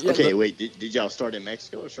 Okay, wait. Did y'all start in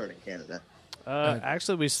Mexico or start in Canada?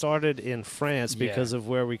 Actually, we started in France Yeah. because of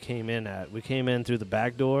where we came in at. We came in through the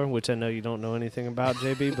back door, which I know you don't know anything about,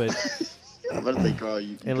 JB, but I'm about to say, Carl,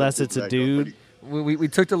 you unless go it's a back door dude. pretty- We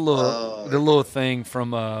took the Oh. little thing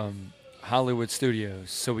from Hollywood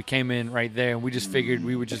Studios, so we came in right there, and we just figured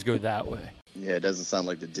we would just go that way. Yeah, it doesn't sound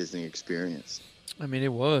like the Disney experience. I mean,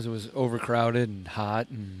 it was overcrowded and hot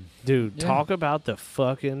and Dude, Yeah. talk about the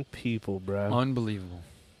fucking people, bro. unbelievable.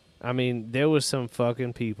 I mean, there was some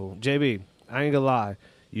fucking people. JB, I ain't gonna lie.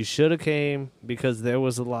 You should have came because there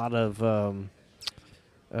was a lot of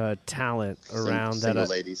talent around single that.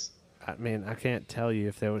 ladies. I mean, I can't tell you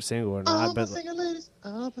if they were single or not, All the but single ladies.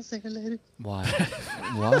 All the single ladies. Why?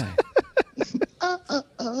 Why?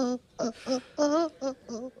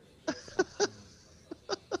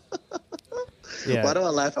 yeah, Why do I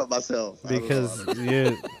laugh at myself? I don't because know.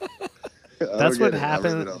 you. I don't That's get what it. I really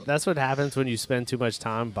happens. don't. That's what happens when you spend too much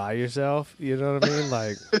time by yourself. You know what I mean?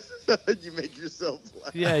 Like, You make yourself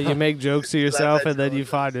laugh. yeah, you make jokes to Laugh yourself at and then your you own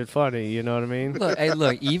find it funny. You know what I mean?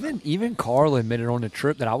 Look, even Carl admitted on the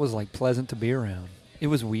trip that I was like pleasant to be around. It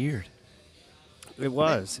was weird. It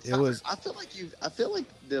was. It was. I feel like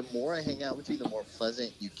the more I hang out with you, the more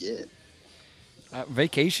pleasant you get.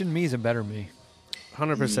 Vacation me is a better me.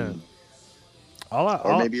 100%.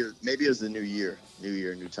 Or maybe it was the new year,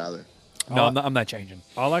 new Tyler. No, I'm not changing.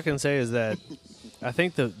 All I can say is that I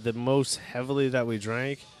think the most heavily that we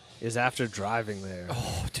drank is after driving there.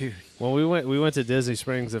 Oh, dude. When we went to Disney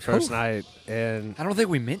Springs the first Oof. night, and I don't think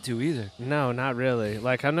we meant to either. no, not really.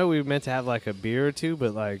 Like, I know we meant to have like a beer or two,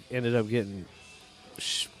 but like ended up getting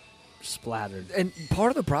splattered. And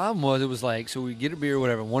part of the problem was it was like, so we get a beer or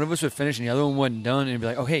whatever. One of us would finish and the other one wasn't done. And it'd be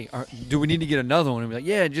like, oh, hey, do we need to get another one? And we'd be like,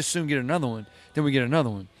 yeah, just soon get another one. Then we get another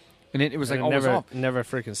one. And it was like And always never off. never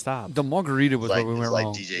freaking stopped. The margarita was where we went like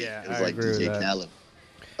wrong. DJ. Yeah, it was I like agree with DJ that. Khaled.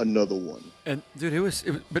 Another one. And dude, it was.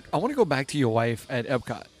 But I want to go back to your wife at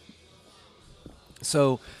Epcot.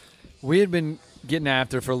 So we had been getting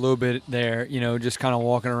after for a little bit there, just kind of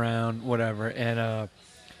walking around, whatever. And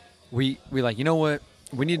we like, you know what?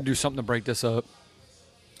 We need to do something to break this up.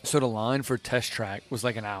 So the line for Test Track was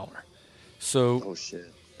like an hour. So Oh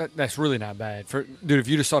shit. that's really not bad. Dude, if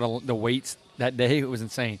you just saw the waits that day, it was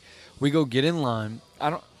insane. We go get in line.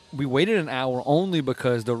 We waited an hour only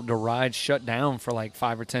because the ride shut down for like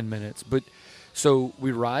 5 or 10 minutes. But so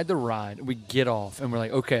we ride the ride, we get off, and we're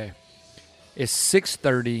like, okay, it's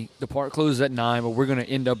 6:30. The park closes at 9, but we're gonna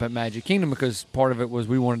end up at Magic Kingdom because part of it was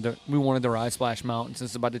we wanted to ride Splash Mountain since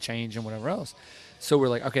it's about to change and whatever else. So we're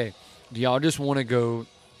like, okay, do y'all just want to go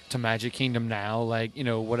to Magic Kingdom now? Like,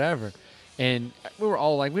 whatever. And we were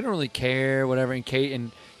all like, we don't really care, whatever. And Katie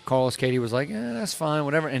was like, that's fine,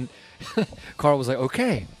 whatever. And Carl was like,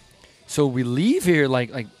 okay. So we leave here,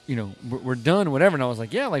 we're done, whatever. And I was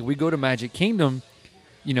like, yeah, like we go to Magic Kingdom,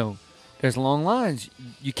 there's long lines.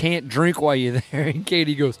 You can't drink while you're there. And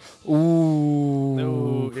Katie goes, ooh,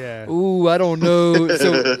 Ooh, yeah. ooh, I don't know.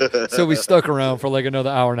 So we stuck around for like another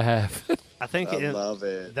hour and a half. I think I love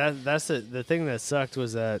it. that's the thing that sucked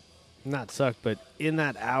was that. Not sucked, but in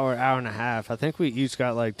that hour and a half, I think we each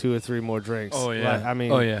got like 2 or 3 more drinks. Oh, yeah. Like, I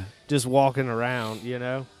mean, Oh, yeah. just walking around,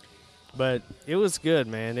 But it was good,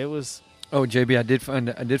 man. It was. Oh, JB,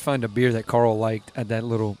 I did find a beer that Carl liked at that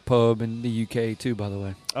little pub in the UK too. By the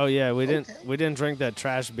way, Oh yeah, we didn't drink that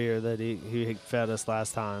trash beer that he fed us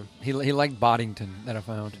last time. he liked Boddington that I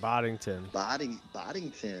found. Boddington.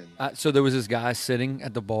 Boddington. So there was this guy sitting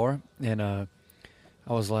at the bar, and I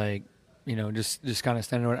was like, just kind of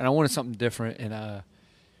standing there, and I wanted something different, and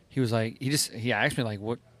he was like, he asked me like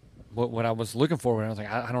what I was looking for, and I was like,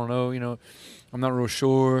 I don't know, I'm not real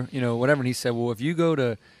sure, whatever. And he said, well, if you go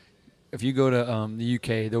to the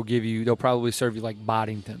UK, they'll probably serve you like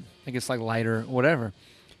Boddington, like it's like lighter, whatever.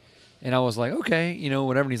 And I was like, okay,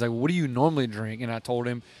 whatever. And he's like, well, what do you normally drink? And I told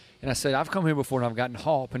him, and I said, I've come here before and I've gotten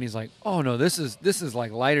hop. And he's like, oh no, this is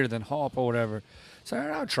like lighter than hop or whatever. So all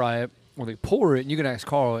right, I'll try it. Well, they pour it, and you can ask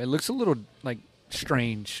Carl. It looks a little like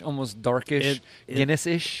strange, almost darkish, It-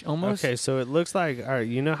 Guinness-ish, almost. Okay, so it looks like, all right,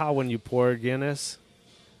 you know how when you pour Guinness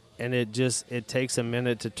and it takes a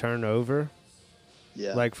minute to turn over,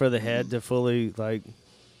 Yeah. like for the head to fully like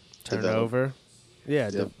turn Develop. over? Yeah,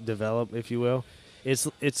 Yep. develop, if you will.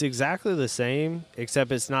 It's exactly the same,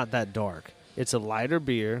 except it's not that dark. It's a lighter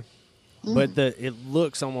beer, but it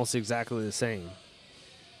looks almost exactly the same.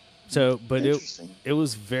 So, but Interesting. it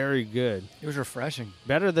was very good. It was refreshing.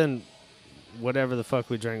 Better than whatever the fuck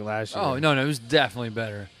we drank last year. Oh no, it was definitely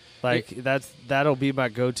better. Like that'll be my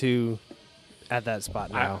go-to at that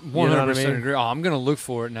spot I now. 100% You know what I mean? agree. Oh, I'm gonna look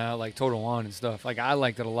for it now, like Total Wine and stuff. Like I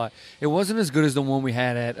liked it a lot. It wasn't as good as the one we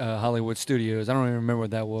had at Hollywood Studios. I don't even remember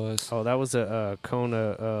what that was. Oh, that was a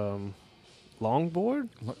Kona longboard.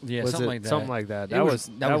 Yeah, Was something it? like that. Something like that.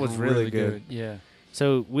 It That was really good. Yeah.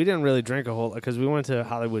 So we didn't really drink a whole because we went to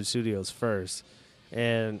Hollywood Studios first,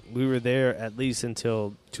 and we were there at least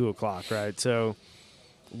until 2:00, right? So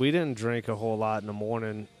we didn't drink a whole lot in the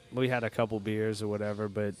morning. We had a couple beers or whatever,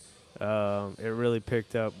 but it really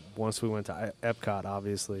picked up once we went to Epcot,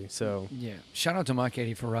 obviously. So Yeah. Shout out to my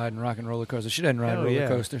Katie for riding rock and roller coasters. She doesn't ride Hell roller yeah.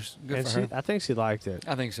 coasters. Good and for her. I think she liked it,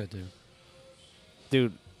 I think so too.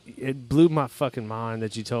 dude. It blew my fucking mind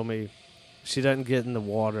that you told me she doesn't get in the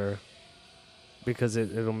water because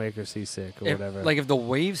it'll make her seasick or whatever. Like if the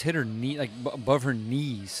waves hit her knee, like above her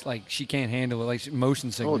knees, like she can't handle it. Like motion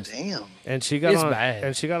Oh sickness. damn! and she got it's on bad.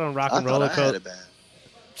 and she got on rock I and thought roller I had coaster. it bad.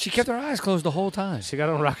 She kept her eyes closed the whole time. She got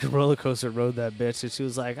on rock and roller coaster, rode that bitch, and she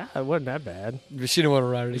was like, it wasn't that bad. But she didn't want to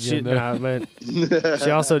ride it She, again. though. nah, but she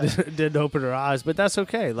also didn't open her eyes, but that's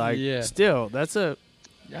okay. Like, Yeah. still, that's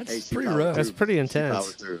That's Hey, she pretty powered rough. That's pretty She intense.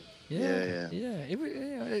 powered through. Yeah.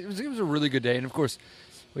 It was a really good day, and of course,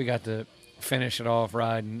 we got to finish it off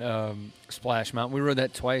riding Splash Mountain. We rode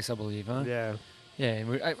that twice, I believe, huh? Yeah. Yeah, and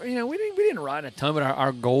we didn't ride a ton, but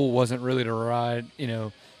our goal wasn't really to ride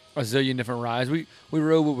a zillion different rides. We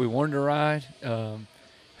rode what we wanted to ride.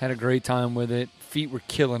 Had a great time with it. Feet were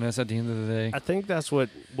killing us at the end of the day. I think that's what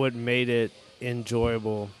made it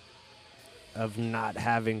enjoyable of not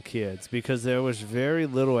having kids, because there was very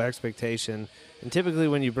little expectation. And typically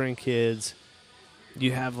when you bring kids,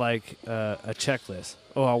 you have like a checklist.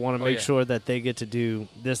 Oh, I want to make yeah. sure that they get to do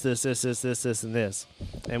this, and this.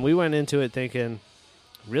 And we went into it thinking,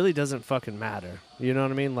 really doesn't fucking matter. You know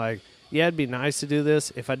what I mean? Like, yeah, it'd be nice to do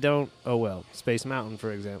this. If I don't, oh well. Space Mountain,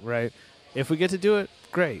 for example, right? If we get to do it,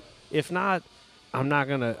 great. If not, I'm not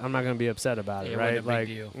gonna be upset about it, Yeah, it right? wasn't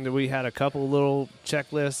a big Like, we had a couple little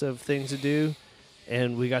checklists of things to do,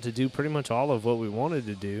 and we got to do pretty much all of what we wanted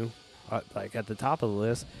to do, like at the top of the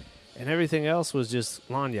list, and everything else was just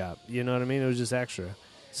lanyap. You know what I mean? It was just extra.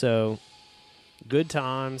 So, good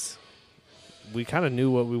times. We kind of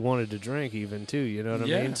knew what we wanted to drink, even too. You know what I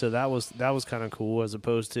Yeah. mean? So that was kind of cool, as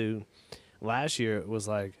opposed to last year. It was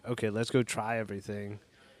like, okay, let's go try everything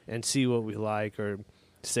and see what we like, or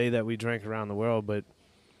say that we drank around the world. But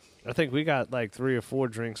I think we got like 3 or 4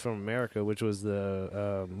 drinks from America, which was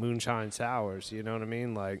the moonshine sours. You know what I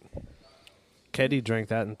mean? Like, Keddy drank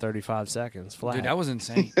that in 35 seconds flat. Dude, that was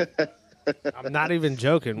insane. I'm not even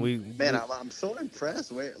joking. Man, I'm so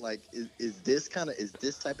impressed. Where is this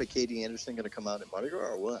type of Katie Anderson gonna come out at Mardi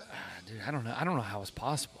Gras or what? Dude, I don't know how it's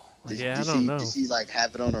possible. Like, Yeah, did I don't she, know. Did she like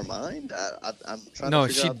have it on her mind? I'm trying no,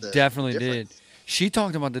 to figure she out the definitely did. difference. She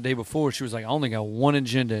talked about the day before. She was like, I only got one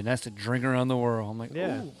agenda, and that's to drink around the world. I'm like,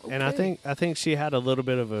 Yeah, ooh, and I okay. think she had a little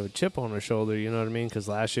bit of a chip on her shoulder. You know what I mean? Because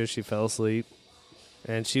last year she fell asleep,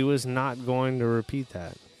 and she was not going to repeat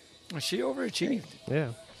that. She overachieved. Yeah,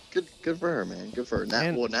 Good for her, man. Good for her. Now,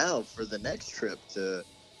 And- now for the next trip to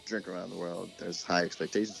drink around the world, there's high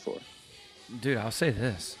expectations for her. Dude, I'll say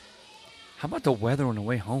this. How about the weather on the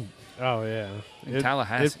way home? oh yeah, In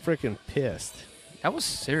Tallahassee. It freaking pissed. That was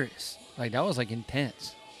serious. Like, that was, like,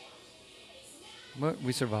 intense. But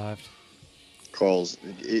we survived.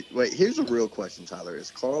 Wait, here's a real question, Tyler.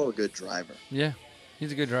 Is Carl a good driver? Yeah,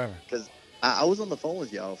 he's a good driver. Because I was on the phone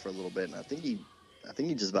with y'all for a little bit, and I think he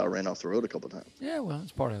just about ran off the road a couple times. Yeah, well,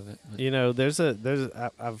 it's part of it. But You know,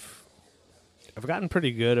 I've gotten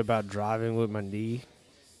pretty good about driving with my knee.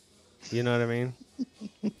 You know what I mean?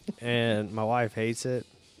 And my wife hates it,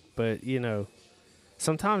 but you know,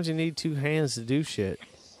 sometimes you need 2 hands to do shit,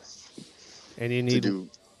 and you need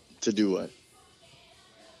To do what?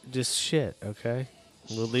 just shit. Okay,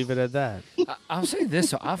 we'll leave it at that. I'll say this.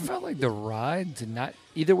 So I felt like the ride did not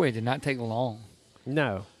take long.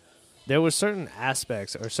 No, there were certain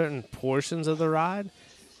aspects or certain portions of the ride,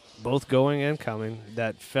 both going and coming,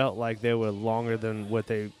 that felt like they were longer than what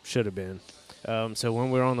they should have been. So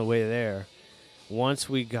when we were on the way there, once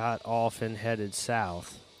we got off and headed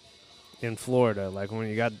south, in Florida. Like when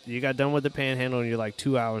you got done with the Panhandle and you're like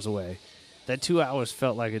 2 hours away. That 2 hours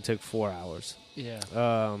felt like it took 4 hours.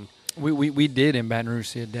 Yeah. We did in Baton Rouge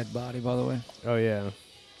see a dead body, by the way. Oh yeah.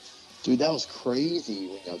 Dude, that was crazy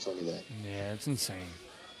when y'all told me that. Yeah, it's insane.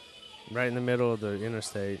 Right in the middle of the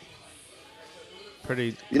interstate.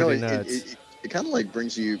 Pretty It, nuts. it kind of like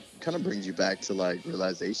brings you back to like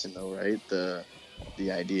realization though, right? The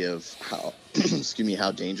idea of how excuse me,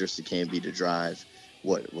 how dangerous it can be to drive.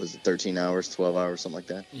 What was it, 13 hours, 12 hours, something like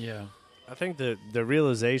that? Yeah. I think the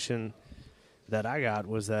realization that I got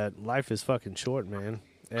was that life is fucking short, man,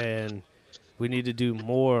 and we need to do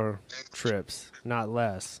more trips, not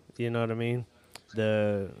less. You know what I mean?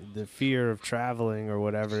 The fear of traveling or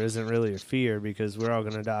whatever isn't really a fear because we're all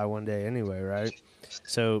gonna die one day anyway, right?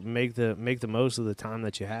 So make the most of the time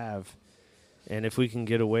that you have, and if we can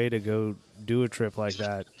get away to go do a trip like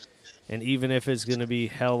that, and even if it's gonna be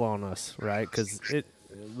hell on us, right? Because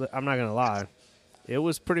I'm not gonna lie, it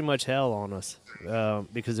was pretty much hell on us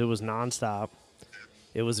because it was nonstop.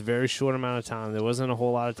 It was a very short amount of time. There wasn't a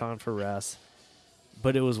whole lot of time for rest,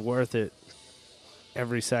 but it was worth it.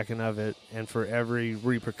 Every second of it, and for every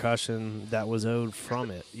repercussion that was owed from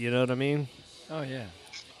it. You know what I mean? Oh yeah,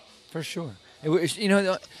 for sure. It was,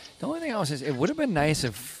 the only thing I was saying, it would have been nice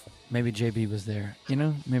if maybe JB was there.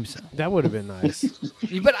 Maybe so. That would have been nice.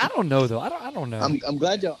 But I don't know though. I don't know. I'm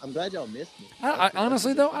glad y'all missed me. I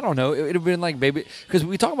honestly though, I don't know. It would have been like baby, because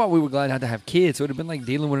we talk about we were glad not to have kids. So it would have been like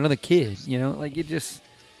dealing with another kid. Like it's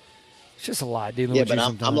just a lot dealing with but you I'm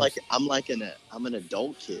sometimes. I'm an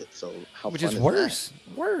adult kid, so how Which fun is is worse.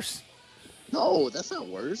 that? Worse. No, that's not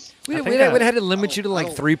worse. We'd think have that- had to limit you to I like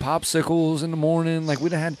don't- 3 popsicles in the morning. Like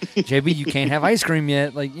we'd have had JB, you can't have ice cream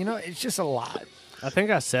yet. Like it's just a lot. I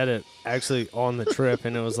think I said it actually on the trip,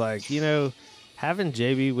 and it was like, having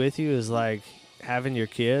JB with you is like having your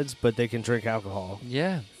kids, but they can drink alcohol.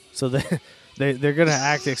 Yeah. So they're gonna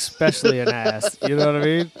act especially an ass. You know what I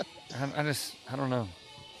mean? I don't know.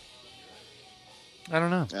 I don't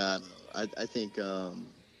know.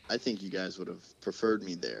 I think you guys would have preferred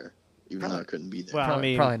me there, even though I couldn't be there. Well,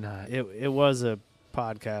 Probably- I mean, probably not. It was a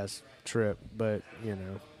podcast trip, but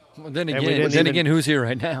Well, then And we again, didn't even- who's here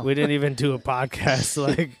right now? we didn't even do a podcast.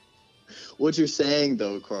 Like, What you're saying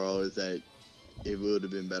though, Carl, is that it would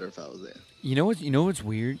have been better if I was there. You know what's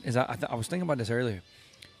weird is I was thinking about this earlier.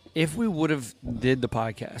 If we would have did the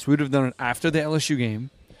podcast, we would have done it after the LSU game,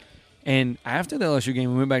 and after the LSU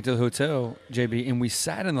game, we went back to the hotel, JB, and we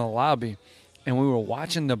sat in the lobby, and we were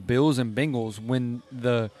watching the Bills and Bengals when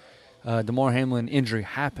the Damar Hamlin injury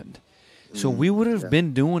happened. So we would have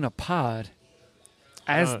been doing a pod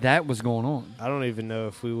as that was going on. I don't even know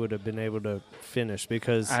if we would have been able to finish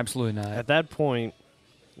because Absolutely not. at that point,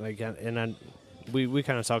 we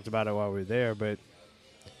kind of talked about it while we were there, but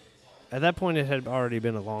at that point it had already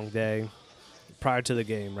been a long day prior to the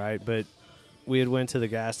game, right? But we had went to the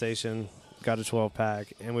gas station, got a 12-pack,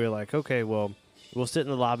 and we were like, okay, well, we'll sit in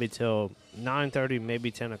the lobby till 9:30, maybe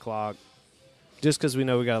 10 o'clock, just because we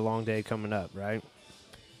know we got a long day coming up, right?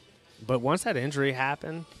 But once that injury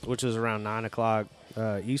happened, which was around 9 o'clock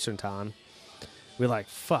Eastern time, we're like,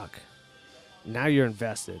 fuck. Now you're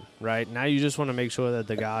invested, right? Now you just want to make sure that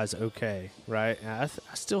the guy's okay, right? And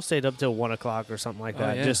I still stayed up till 1 o'clock or something like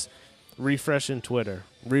that, yeah. just refreshing Twitter,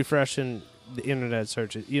 refreshing the internet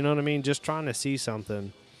searches. You know what I mean? Just trying to see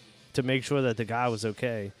something to make sure that the guy was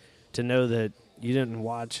okay, to know that you didn't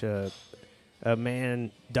watch a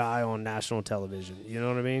man die on national television. You know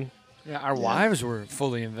what I mean? Yeah, our wives were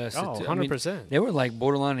fully invested. Oh, too. I mean, 100%. they were like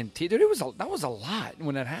borderline in tears. Dude, that was a lot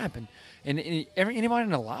when that happened. And anybody in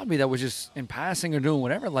the lobby that was just in passing or doing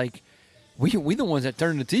whatever, like we the ones that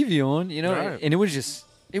turned the TV on, Right. And it was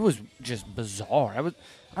just bizarre.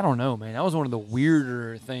 I don't know, man. That was one of the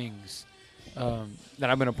weirder things that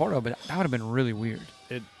I've been a part of, but that would have been really weird.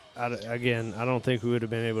 I don't think we would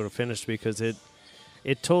have been able to finish because it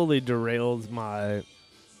totally derailed my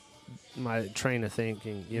train of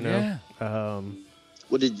thinking. Yeah.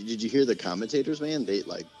 Well, did you hear the commentators, man? They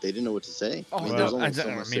didn't know what to say. Oh, there's no, only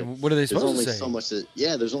so much to- what are they there's supposed only to say? so much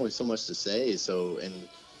there's only so much to say. So, and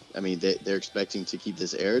I mean, they're expecting to keep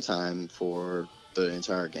this airtime for the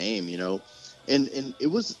entire game, and it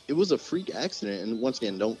was a freak accident. And once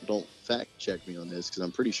again, don't fact check me on this because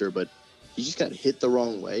I'm pretty sure, but he just got hit the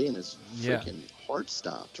wrong way and his freaking heart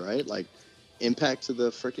stopped, right? Like impact to the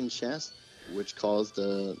freaking chest, which caused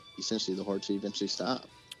essentially the heart to eventually stop.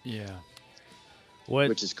 Yeah.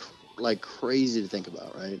 Which is like crazy to think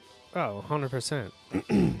about, right? Oh, 100%.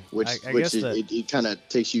 Which I guess it kind of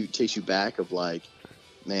takes you back of like,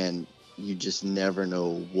 man, you just never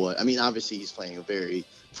know what. I mean, obviously he's playing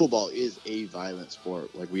football is a violent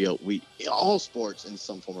sport. Like we all sports in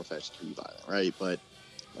some form or fashion can be violent, right? But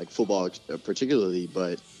like football particularly,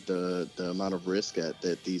 but the amount of risk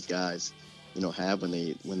that these guys, have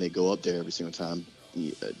when they go up there every single time,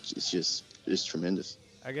 it's tremendous.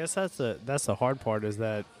 I guess that's the hard part is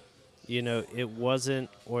that, it wasn't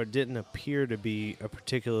or it didn't appear to be a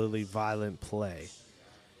particularly violent play.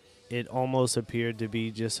 It almost appeared to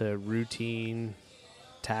be just a routine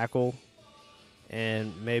tackle,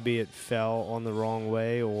 and maybe it fell on the wrong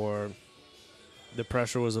way, or the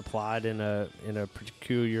pressure was applied in a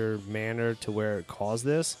peculiar manner to where it caused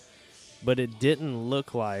this. But it didn't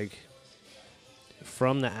look like,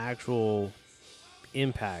 from the actual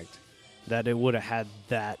impact, that it would have had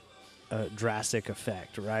that drastic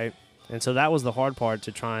effect, right? And so that was the hard part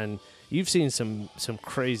to try and. You've seen some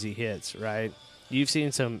crazy hits, right? You've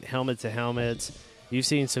seen some helmet to helmets. You've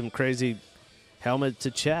seen some crazy helmet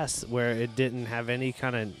to chest where it didn't have any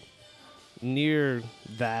kind of near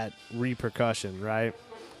that repercussion, right?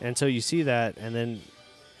 And so you see that, and then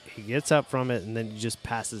he gets up from it, and then he just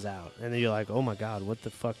passes out. And then you're like, oh, my God, what the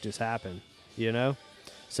fuck just happened,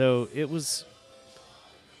 So it was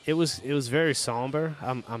very somber.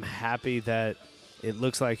 I'm happy that it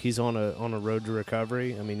looks like he's on a road to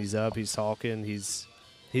recovery. I mean, he's up, he's talking, he's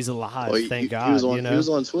alive. Thank God. He was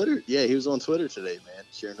on Twitter. Yeah, he was on Twitter today, man,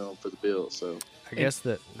 cheering on for the Bills. So I guess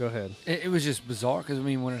that. Go ahead. It was just bizarre because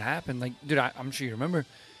when it happened, like, dude, I'm sure you remember,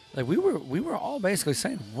 like we were all basically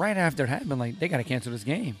saying right after it happened, like they got to cancel this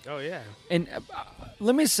game. Oh yeah. And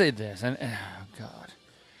let me say this, and oh God,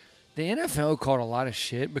 the NFL caught a lot of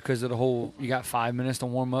shit because of the whole you got 5 minutes to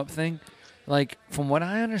warm up thing. Like, from what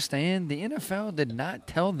I understand, the NFL did not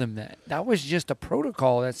tell them that. That was just a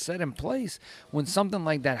protocol that's set in place. When something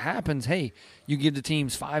like that happens, hey, you give the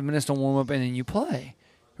teams 5 minutes to warm up and then you play,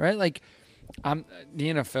 right? Like, the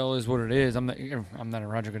NFL is what it is. I'm not a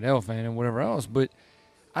Roger Goodell fan and whatever else, but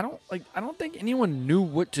I don't think anyone knew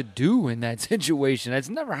what to do in that situation. That's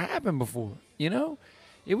never happened before. It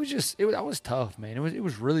was that was tough, man. It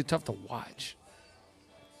was really tough to watch.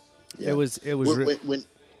 Yeah. It was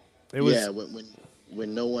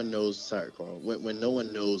when no one knows. Sorry, Carl. When no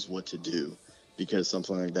one knows what to do, because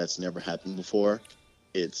something like that's never happened before,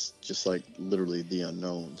 it's just like literally the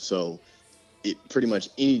unknown. So, it pretty much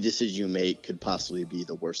any decision you make could possibly be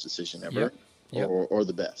the worst decision ever, or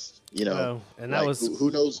the best. And that was who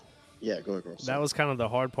knows. Yeah, go ahead, Carl. That was kind of the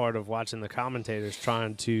hard part of watching the commentators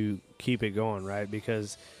trying to keep it going, right?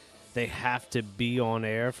 Because they have to be on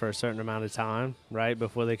air for a certain amount of time, right,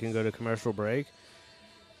 before they can go to commercial break.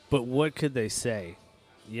 But what could they say?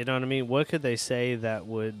 You know what I mean? What could they say that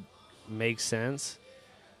would make sense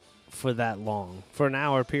for that long? For an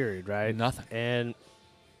hour period, right? Nothing. And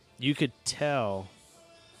you could tell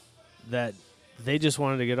that they just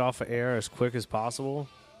wanted to get off of air as quick as possible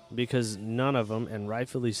because none of them, and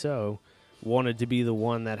rightfully so, wanted to be the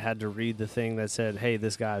one that had to read the thing that said, hey,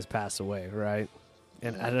 this guy's passed away, right?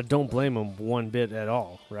 And I don't blame them one bit at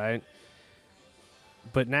all, right?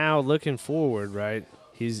 But now looking forward, right,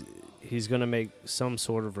 he's going to make some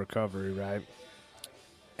sort of recovery, right?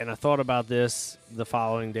 And I thought about this the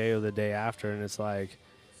following day or the day after, and it's like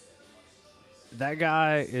that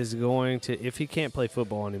guy is going to, if he can't play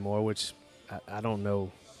football anymore, which I don't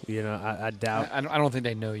know, I doubt. I don't think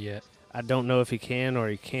they know yet. I don't know if he can or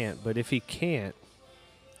he can't, but if he can't,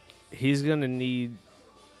 he's going to need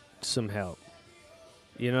some help.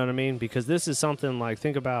 You know what I mean? Because this is something like,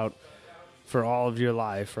 think about for all of your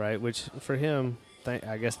life, right? Which for him,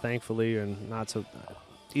 I guess thankfully, and not so,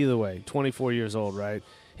 either way, 24 years old, right?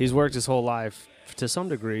 He's worked his whole life to some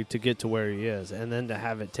degree to get to where he is, and then to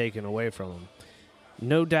have it taken away from him.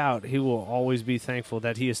 No doubt he will always be thankful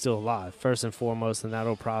that he is still alive, first and foremost, and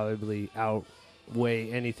that'll probably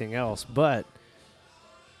outweigh anything else. But,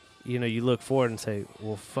 you look forward and say,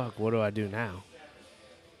 well, fuck, what do I do now?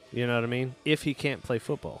 You know what I mean? If he can't play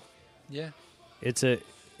football. Yeah.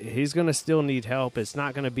 He's going to still need help. It's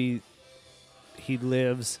not going to be he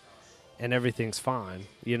lives and everything's fine.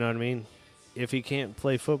 You know what I mean? If he can't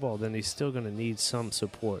play football, then he's still going to need some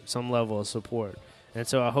support, some level of support. And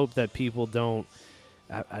so I hope that people don't –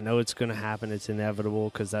 I know it's going to happen. It's inevitable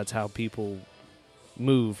because that's how people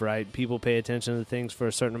move, right? People pay attention to things for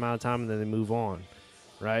a certain amount of time and then they move on,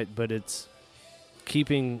 right? But it's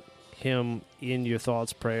keeping him in your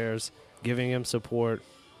thoughts, prayers, giving him support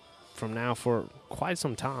from now for quite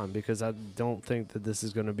some time, because I don't think that this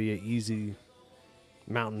is going to be an easy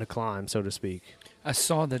mountain to climb, so to speak. I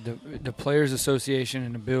saw that the Players Association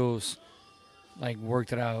and the Bills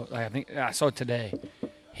worked it out. I think I saw it today.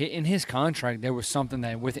 In his contract, there was something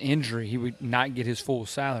that with injury he would not get his full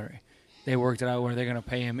salary, they worked it out where they're going to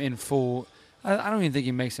pay him in full. I don't even think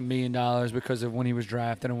he makes $1 million because of when he was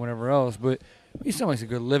drafted and whatever else, but he still makes a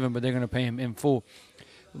good living, but they're going to pay him in full.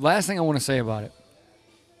 Last thing I want to say about it.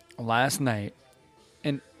 Last night,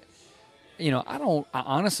 and, I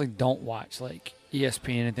honestly don't watch, like,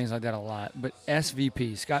 ESPN and things like that a lot, but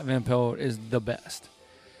SVP, Scott Van Pelt, is the best.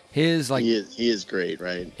 His, like... He is great,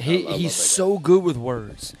 right? He's so good with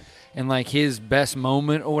words. And, like, his best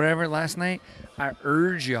moment or whatever last night, I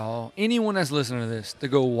urge y'all, anyone that's listening to this, to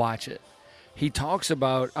go watch it. He talks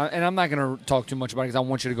about, and I'm not going to talk too much about it because I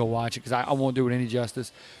want you to go watch it because I won't do it any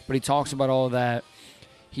justice, but he talks about all of that.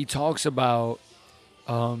 He talks about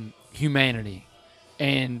humanity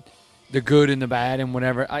and the good and the bad and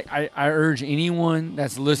whatever. I urge anyone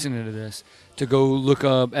that's listening to this to go look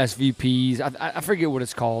up SVPs. I forget what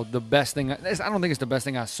it's called. The best thing, I don't think it's the best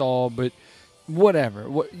thing I saw, but whatever.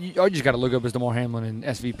 You just got to look up as Damar Hamlin and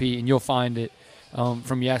SVP, and you'll find it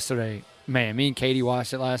from yesterday. Man, me and Katie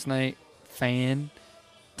watched it last night.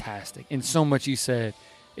 Fantastic. And so much he said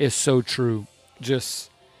is so true just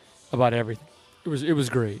about everything. It was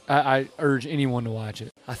great. I urge anyone to watch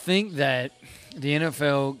it. I think that the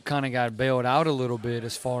NFL kind of got bailed out a little bit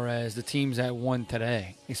as far as the teams that won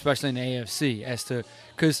today, especially in the AFC, as to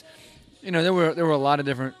because there were a lot of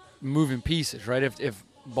different moving pieces, right? If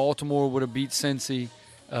Baltimore would have beat Cincy,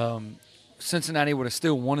 Cincinnati would have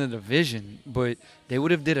still won the division, but they would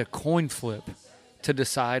have did a coin flip to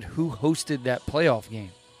decide who hosted that playoff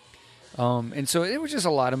game. And so it was just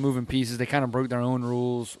a lot of moving pieces. They kind of broke their own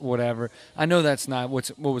rules, whatever. I know that's not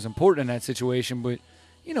what was important in that situation, but,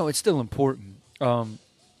 it's still important.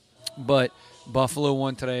 But Buffalo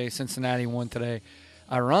won today. Cincinnati won today.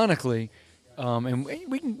 Ironically, and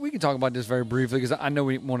we can talk about this very briefly because I know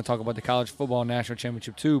we want to talk about the College Football National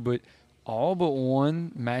Championship too, but all but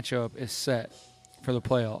one matchup is set for the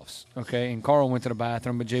playoffs, okay? And Carl went to the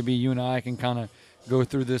bathroom, but, JB, you and I can kind of go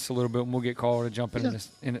through this a little bit, and we'll get Carl to jump in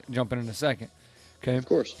in a second. Okay? Of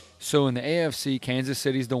course. So in the AFC, Kansas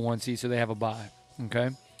City's the 1 seed, so they have a bye.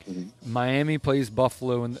 Okay? Mm-hmm. Miami plays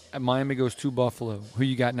Buffalo, and Miami goes to Buffalo. Who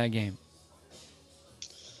you got in that game?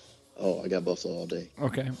 Oh, I got Buffalo all day.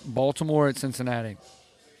 Okay. Baltimore at Cincinnati.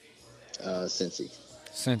 Cincy.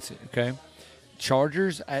 Cincy, okay.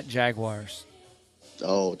 Chargers at Jaguars.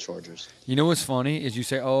 Oh, Chargers. You know what's funny is you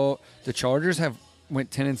say, oh, the Chargers went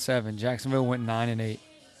 10-7. Jacksonville went 9-8.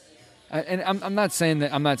 And I'm not saying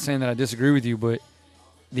that I disagree with you, but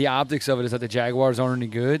the optics of it is that the Jaguars aren't any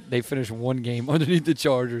good. They finished one game underneath the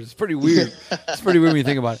Chargers. It's pretty weird. It's pretty weird when you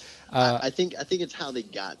think about it. I think it's how they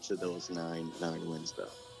got to those nine wins though.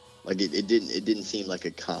 Like it didn't seem like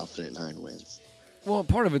a confident 9 wins. Well,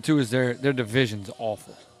 part of it too is their division's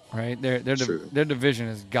awful, right? Their division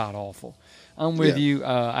is god awful. I'm with you.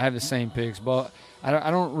 I have the same picks, but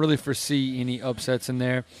I don't really foresee any upsets in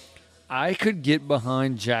there. I could get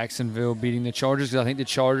behind Jacksonville beating the Chargers because I think the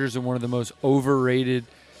Chargers are one of the most overrated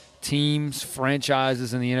teams,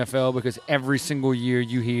 franchises in the NFL because every single year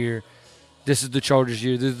you hear, this is the Chargers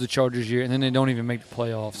year, this is the Chargers year, and then they don't even make the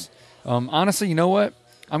playoffs. Honestly, you know what?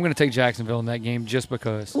 I'm going to take Jacksonville in that game just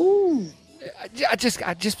because. Ooh. I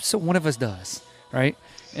just so one of us does, right?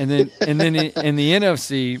 And then in the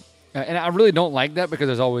NFC, and I really don't like that because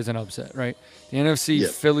there's always an upset, right? The NFC,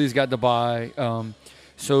 Philly's got the bye.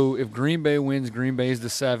 So if Green Bay wins, Green Bay's the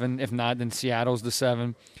 7. If not, then Seattle's the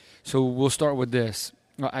 7. So we'll start with this.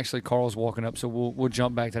 Well, actually, Carl's walking up, so we'll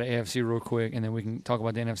jump back to the AFC real quick, and then we can talk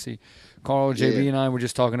about the NFC. Carl, JB, and I were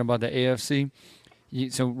just talking about the AFC.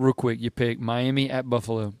 So real quick, you pick Miami at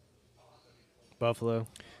Buffalo. Buffalo.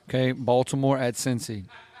 Okay, Baltimore at Cincy.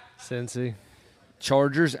 Cincy.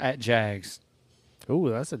 Chargers at Jags.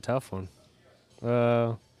 Ooh, that's a tough one.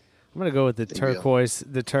 I'm gonna go with the turquoise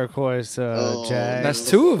Jags. That's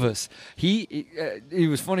 2 of us. It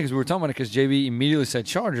was funny because we were talking about it because JB immediately said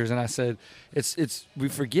Chargers, and I said it's we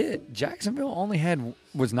forget Jacksonville only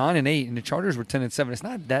was 9-8, and the Chargers were 10-7. It's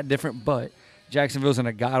not that different, but Jacksonville's in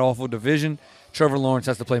a god awful division. Trevor Lawrence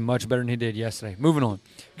has to play much better than he did yesterday. Moving on,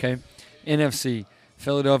 okay. NFC,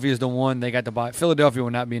 Philadelphia is the 1. They got the bye. Philadelphia will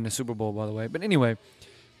not be in the Super Bowl, by the way. But anyway.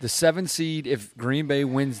 The 7 seed, if Green Bay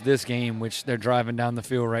wins this game, which they're driving down the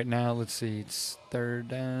field right now, let's see, it's 3rd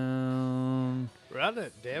down. Run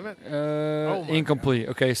it, damn it. Incomplete.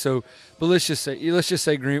 God. Okay, so, but let's just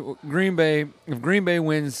say Green Bay. If Green Bay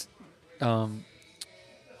wins, Green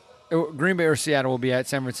Bay or Seattle will be at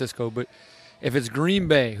San Francisco. But if it's Green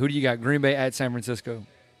Bay, who do you got? Green Bay at San Francisco.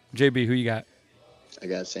 JB, who you got? I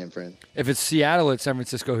got San Fran. If it's Seattle at San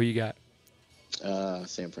Francisco, who you got?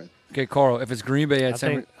 San Fran. Okay, Carl, if it's Green Bay at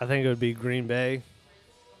I think it would be Green Bay.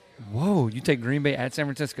 Whoa, you take Green Bay at San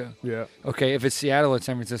Francisco. Yeah. Okay, if it's Seattle at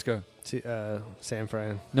San Francisco. San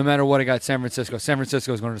Fran. No matter what, I got San Francisco. San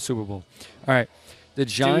Francisco is going to the Super Bowl. All right. The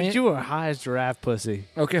Giants. Dude, you were high as giraffe pussy.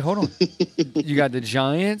 Okay, hold on. You got the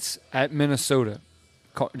Giants at Minnesota.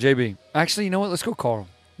 JB. Actually, you know what? Let's go Carl.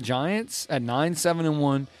 Giants at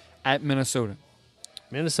 9-7-1 at Minnesota.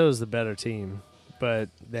 Minnesota's the better team, but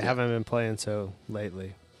they haven't been playing so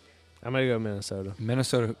lately. I'm going to go Minnesota.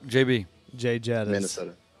 Minnesota. JB. Jay Jettis.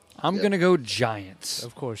 Minnesota. I'm going to go Giants.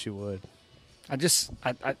 Of course you would. If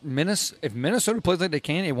Minnesota plays like they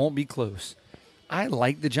can, it won't be close. I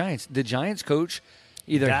like the Giants. The Giants coach,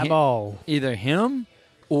 either him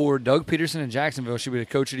or Doug Peterson in Jacksonville should be the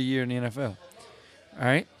coach of the year in the NFL. All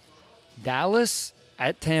right. Dallas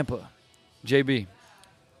at Tampa. JB.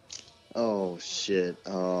 Oh shit.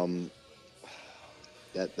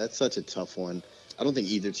 That's such a tough one. I don't think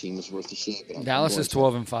either team is worth a shit. But Dallas is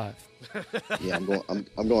 12-5. Yeah, I'm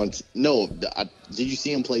going. No, did you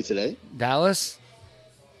see him play today? Dallas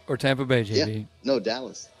or Tampa Bay, JB? Yeah. No,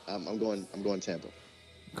 Dallas. I'm going Tampa.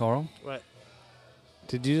 Carl? What?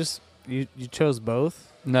 Did you just you chose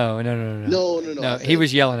both? No. No. He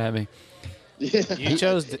was yelling at me. Yeah. You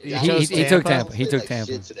chose. He took Tampa. He took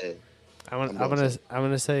Tampa. Shit today. I'm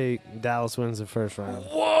gonna say Dallas wins the first round,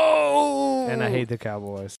 Whoa! and I hate the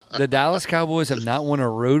Cowboys. The Dallas Cowboys have not won a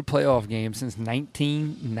road playoff game since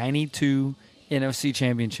 1992 NFC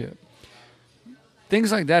Championship.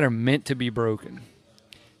 Things like that are meant to be broken.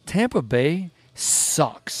 Tampa Bay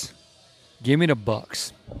sucks. Give me the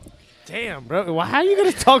Bucks. Damn, bro. Well, how are you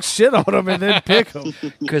gonna talk shit on them and then pick them,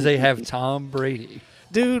 Because they have Tom Brady.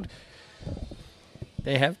 dude?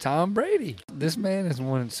 They have Tom Brady. This man has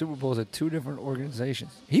won Super Bowls at two different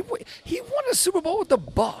organizations. He won a Super Bowl with the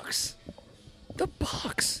Bucks. The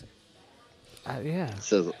Bucks. Yeah.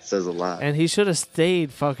 Says a lot. And he should have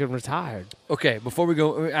stayed fucking retired. Okay, before we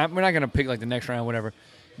go, we're not going to pick like the next round, whatever.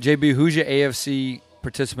 JB, who's your AFC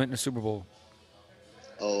participant in the Super Bowl?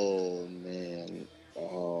 Oh man.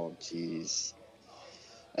 Oh jeez.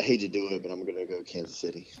 I hate to do it, but I'm gonna go Kansas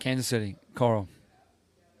City. Kansas City. Carl.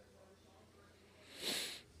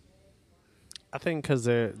 I think because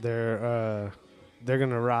they're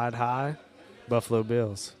gonna ride high. Buffalo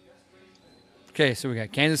Bills. Okay, so we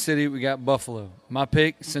got Kansas City, we got Buffalo. My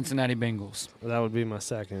pick, Cincinnati Bengals. That would be my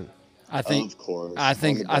second. I think. Of course. I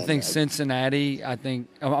think On the bandwagon. Cincinnati.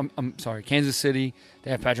 I'm sorry, Kansas City.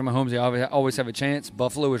 They have Patrick Mahomes. They always have a chance.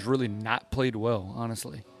 Buffalo has really not played well.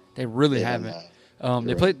 Honestly, they really They have haven't.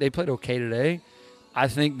 not. They played okay today. I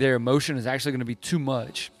think their emotion is actually going to be too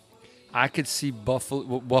much. I could see Buffalo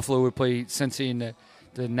would play Cincy in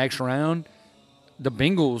the next round. The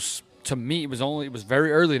Bengals, to me, it was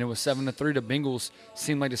very early and it was 7-3. The Bengals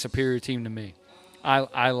seemed like the superior team to me.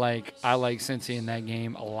 I like Cincy in that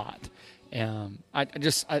game a lot. I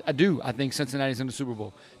do. I think Cincinnati's in the Super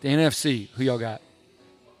Bowl. The NFC, who y'all got?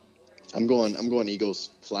 I'm going Eagles.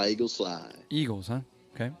 Fly, Eagles, fly. Eagles, huh?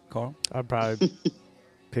 Okay, Carl. I'd probably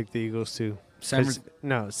pick the Eagles too.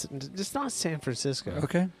 No, it's not San Francisco.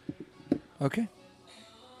 Okay. All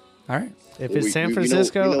right. If it's San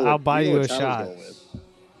Francisco, I'll buy you a shot.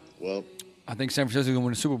 Well, I think San Francisco's going to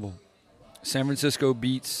win the Super Bowl. San Francisco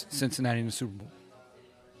beats Cincinnati in the Super Bowl.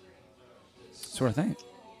 That's what I think.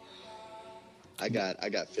 I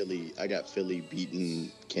got Philly. I got Philly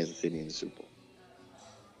beating Kansas City in the Super Bowl.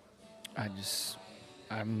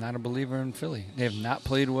 I'm not a believer in Philly. They have not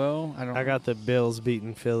played well. I got the Bills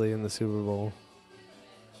beating Philly in the Super Bowl.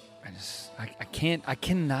 I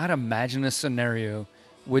cannot imagine a scenario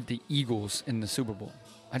with the Eagles in the Super Bowl.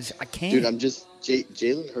 I can't. Dude,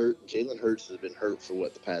 Jalen Hurts has been hurt for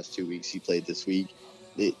the past 2 weeks. He played this week.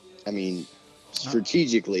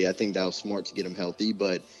 Strategically, I think that was smart to get him healthy,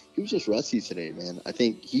 but he was just rusty today, man. I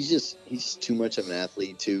think he's too much of an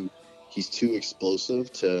athlete. He's too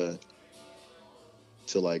explosive to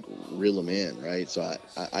like reel him in, right? So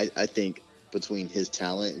I think between his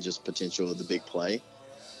talent and just potential of the big play,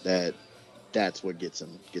 that's what gets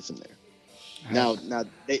him there. Now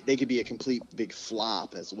they could be a complete big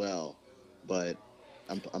flop as well, but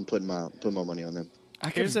I'm putting my money on them.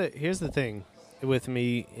 Here's the thing with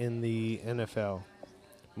me in the NFL,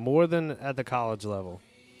 more than at the college level.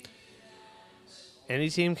 Any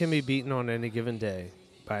team can be beaten on any given day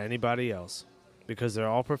by anybody else because they're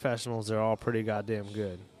all professionals. They're all pretty goddamn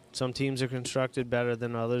good. Some teams are constructed better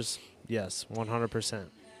than others. Yes, 100%.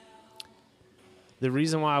 The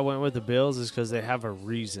reason why I went with the Bills is because they have a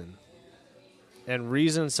reason. And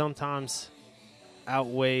reason sometimes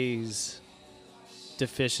outweighs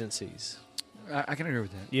deficiencies. I can agree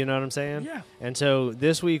with that. You know what I'm saying? Yeah. And so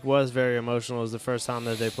this week was very emotional. It was the first time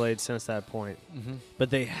that they played since that point. Mm-hmm. But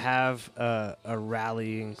they have a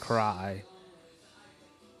rallying cry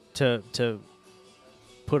to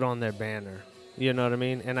put on their banner. You know what I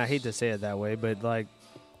mean? And I hate to say it that way, but like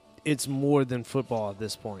it's more than football at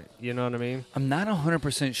this point. You know what I mean? I'm not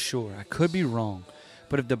 100% sure. I could be wrong.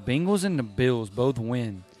 But if the Bengals and the Bills both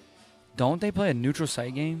win, don't they play a neutral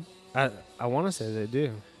site game? I want to say they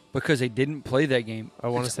do. Because they didn't play that game. I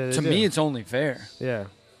want to say they to do. me, it's only fair. Yeah.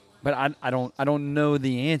 But I don't know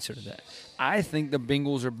the answer to that. I think the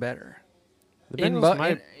Bengals are better. The In, Bengals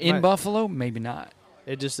might- Buffalo, maybe not.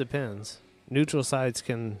 It just depends. Neutral sites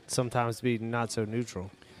can sometimes be not so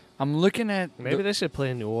neutral. I'm looking at Maybe they should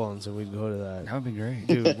play in New Orleans and we'd go to that. that would be great.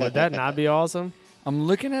 Dude, would that not be awesome? I'm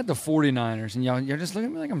looking at the 49ers, and you're just looking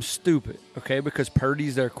at me like I'm stupid, okay? Because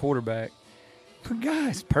Purdy's their quarterback. But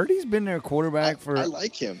guys, Purdy's been their quarterback for I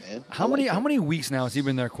like him, man. how many weeks now has he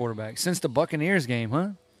been their quarterback? Since the Buccaneers game, huh?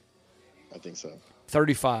 I think so.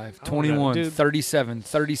 35, I don't know, 21, dude. 37,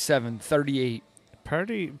 37, 38.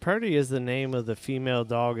 Purdy is the name of the female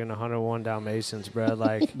dog in 101 Dalmatians, bro.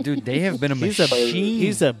 Like Dude, they have been a he's a machine.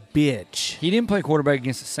 he's a bitch. He didn't play quarterback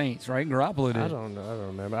against the Saints, right? Garoppolo did. I don't know. I don't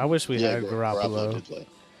remember. I wish we Yeah, had Garoppolo Garoppolo. did play.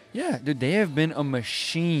 Yeah, dude, they have been a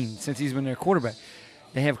machine since he's been their quarterback.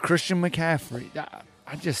 They have Christian McCaffrey.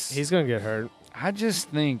 He's gonna get hurt. I just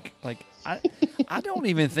think I don't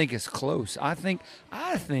even think it's close. I think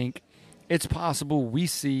it's possible we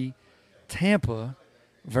see Tampa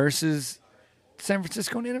versus San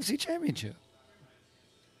Francisco in the NFC Championship.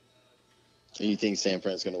 And you think San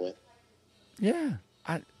Fran's going to win? Yeah,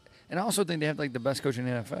 and I also think they have like the best coach in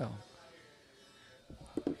the NFL.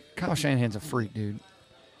 Kyle Shanahan's a freak, dude.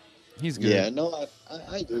 He's good. Yeah, no,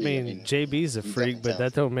 I agree. I mean, JB's a he's freak, definitely but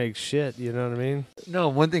that don't make shit. You know what I mean? No,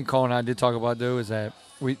 one thing Cole and I did talk about though is that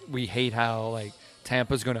we hate how like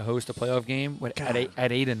Tampa's going to host a playoff game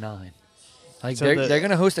at 8 and 9. Like So they're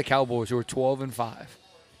going to host the Cowboys who are 12 and 5.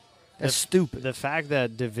 That's stupid. The fact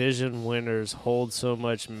that division winners hold so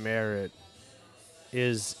much merit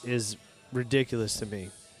is ridiculous to me.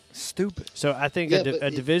 Stupid. So I think Yeah, a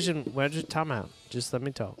but division. Well, just time out. Just let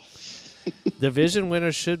me talk. Division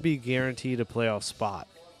winners should be guaranteed a playoff spot,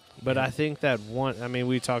 but I think that one. I mean,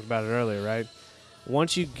 we talked about it earlier, right?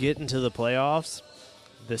 Once you get into the playoffs,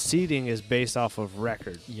 the seeding is based off of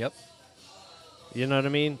record. Yep. You know what I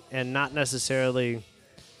mean? And not necessarily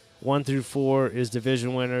 1 through 4 is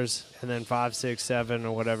division winners, and then 5, 6, 7,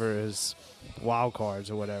 or whatever is wild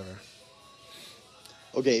cards or whatever.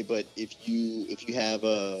 okay, but if you have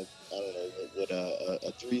a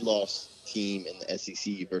 3-loss team in the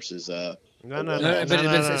SEC versus No,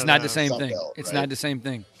 It's not the same Sun thing. Belt, It's right? not the same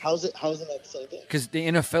thing how is it not the same thing? because the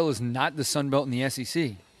NFL is not the Sun Belt and the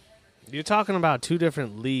SEC. You're talking about two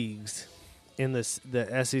different leagues in the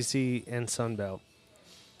SEC and Sun Belt.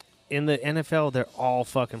 In the NFL, they're all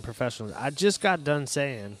fucking professionals. I just got done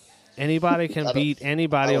saying anybody can beat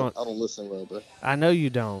anybody on. I don't listen well, bro. I know you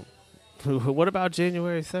don't. What about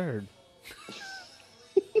January 3rd?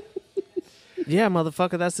 Yeah,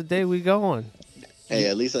 motherfucker, that's the day we going. Hey,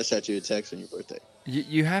 at least I shot you a text on your birthday.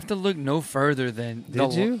 You have to look no further than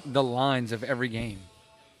Did you? the lines of every game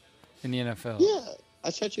in the NFL. Yeah,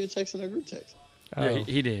 I shot you a text in our group text. Yeah, Oh.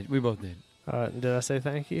 he did. We both did. Did I say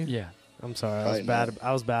thank you? Yeah. I'm sorry. I was Probably bad. not.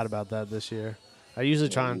 I was bad about that this year. I usually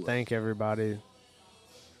try Yeah, and you were. thank everybody.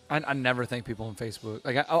 I never thank people on Facebook.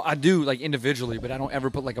 Like I do like individually, but I don't ever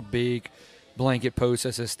put like a big blanket post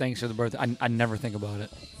that says thanks for the birthday. I never think about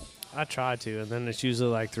it. I try to, and then it's usually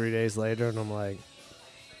like 3 days later, and I'm like,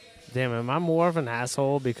 damn, am I more of an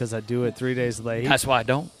asshole because I do it 3 days late? That's why I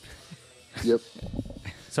don't. Yep.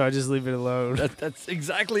 So I just leave it alone. That's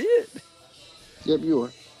exactly it. Yep, you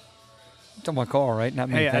are. It's on my car, right? Not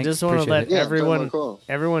me. Hey, I Thanks. just want to Appreciate let it. Yeah, I'm talking everyone about Carl.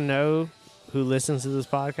 everyone know who listens to this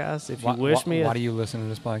podcast. If you wish me, why do you listen to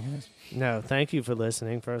this podcast? no, thank you for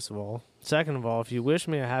listening. First of all, second of all, if you wish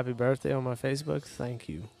me a happy birthday on my Facebook, thank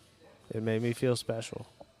you. It made me feel special.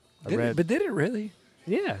 Did it really?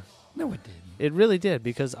 Yeah, No, it didn't. it really did.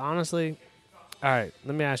 Because honestly, all right,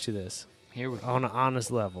 let me ask you this Here we go. on an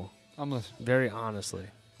honest level, I'm listening. very honestly.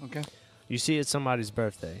 Okay. You see it's somebody's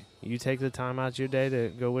birthday. You take the time out of your day to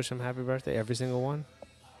go wish them happy birthday, every single one?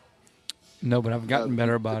 No, but I've gotten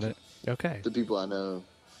better about it. Okay. The people I know.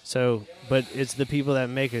 So, but it's the people that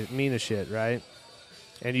make it mean a shit, right?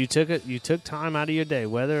 And you took time out of your day,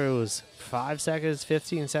 whether it was 5 seconds,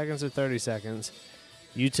 15 seconds, or 30 seconds.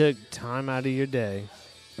 You took time out of your day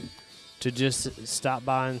to just stop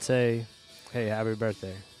by and say, hey, happy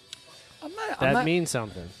birthday. I'm That not, means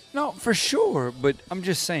something. no, for sure. But I'm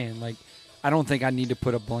just saying, like, I don't think I need to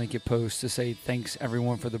put a blanket post to say thanks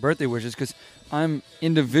everyone for the birthday wishes because I'm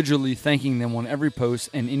individually thanking them on every post,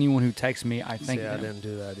 and anyone who texts me, I thank them. I didn't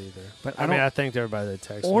do that either. But I mean, I thanked everybody that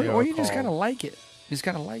texted me. or you just called. gotta like it. You just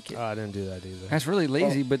gotta like it. Oh, I didn't do that either. That's really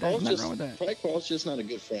lazy, but there's nothing wrong with that. Probably Carl's just not a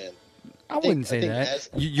good friend. I wouldn't say that. as-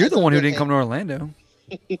 You're as the a one who good didn't come to Orlando.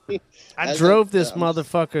 I As drove a- this I'm-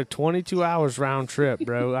 motherfucker 22 hours round trip,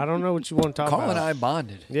 bro. I don't know what you want to talk Carl about. and I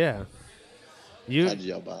bonded. Yeah. You How did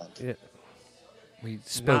y'all bond? yeah, We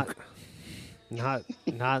spoke. not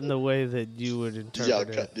in the way that you would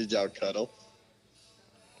interpret it. Did y'all cuddle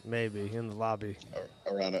Maybe in the lobby.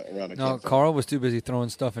 around a No, campfire? Carl was too busy throwing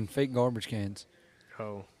stuff in fake garbage cans.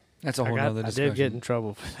 Oh, That's a whole nother I discussion. did get in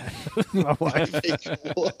trouble for that. My wife.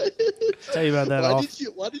 What? Tell you about that off.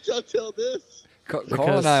 Why did y'all tell this? Carl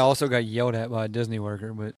Because- and I also got yelled at by a Disney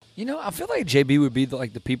worker, but I feel like JB would be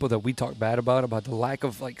the people that we talk bad about the lack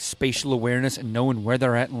of like spatial awareness and knowing where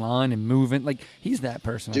they're at in line and moving. Like he's that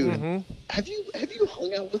person, I Dude, think. Mhm. have you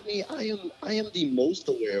hung out with me? I am the most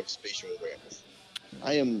aware of spatial awareness.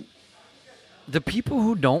 I am. The people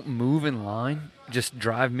who don't move in line just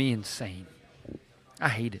drive me insane. I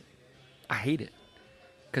hate it.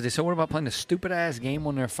 Because they're so worried about playing a stupid ass game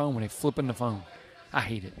on their phone when they flipping the phone. I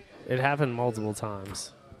hate it. It happened multiple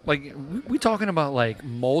times. Like we talking about like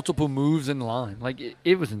multiple moves in line. Like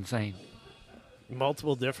it was insane.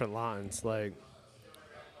 Multiple different lines. Like,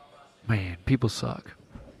 Man, people suck.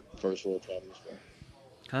 First world problems, bro.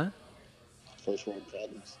 Huh? First world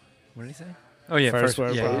problems. What did he say? Oh yeah, First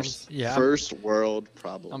world yeah, problems? Yeah, First world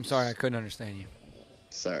problems. I'm sorry, I couldn't understand you.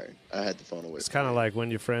 Sorry, I had the phone away. it's kind of like when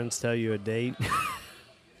your friends tell you a date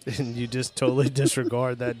and you just totally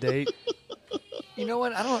disregard that date. You know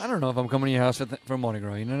what? I don't know if I'm coming to your house for Mardi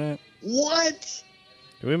Gras. You know that? What?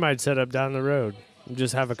 We might set up down the road and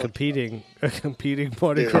just have a competing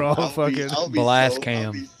Mardi Dude, Gras I'll fucking. be Blast so, cam.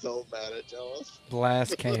 I'll be so mad at y'all.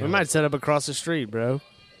 Blast We cam. might set up across the street, bro.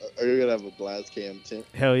 Are you gonna have a blast cam tent?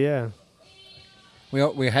 Hell yeah.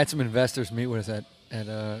 We had some investors meet with us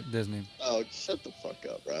at Disney. Oh, shut the fuck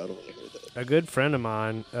up, bro. I don't want to hear that. A good friend of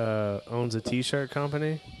mine owns a T-shirt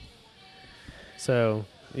company. So,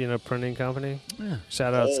 printing company. Yeah.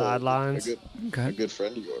 Shout out Oh, Sidelines. A Okay. good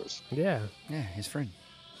friend of yours. Yeah. Yeah, his friend.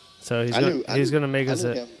 So he's I gonna, knew- I he's knew- gonna make I us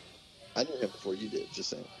knew a. him- I knew him before you did. Just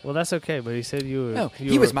saying. Well, that's okay. But he said you were. No,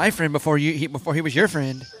 you he were- was my friend before before he was your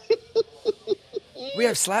friend. We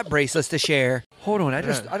have slap bracelets to share. Hold on, I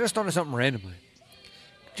just thought of something randomly.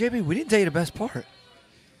 JB, we didn't tell you the best part.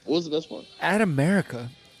 What was the best one? At America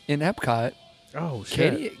in Epcot, Oh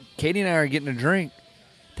shit. Katie and I are getting a drink.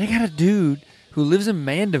 They got a dude who lives in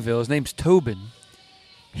Mandeville. His name's Tobin.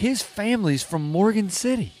 His family's from Morgan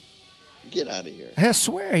City. Get out of here. I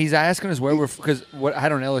swear, he's asking us where we're because what I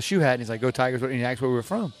had on an LSU hat, and he's like, "Go Tigers!" And he asked where we were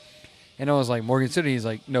from, and I was like, "Morgan City." He's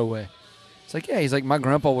like, "No way." It's like, "Yeah." He's like, "My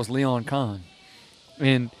grandpa was Leon Kahn,"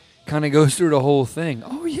 and kind of goes through the whole thing.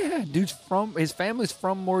 Oh yeah, dude's from his family's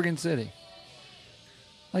from Morgan City.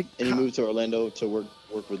 Like, And he moved to Orlando to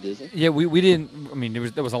work with Disney. yeah, we didn't. I mean,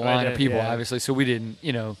 there was a line of didn't, people, yeah. obviously, so we didn't,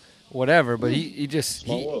 whatever. But he just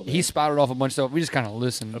Small world, he man. spouted off a bunch of stuff. We just kind of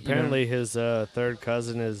listened. Apparently, his third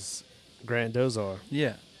cousin is Grant Dozar.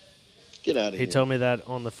 Yeah. Get out of He here. told me that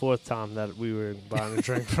on the fourth time that we were buying a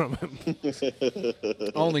drink from him.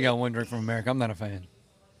 I only got one drink from America. I'm not a fan.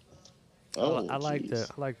 Oh, I like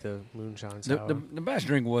jeez. the moonshine The, sour. the best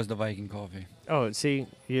drink was the Viking coffee. Oh, see,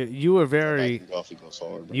 you were very Viking coffee goes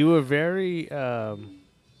hard. bro. you were very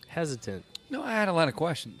hesitant. No, I had a lot of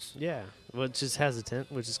questions. Yeah, well, just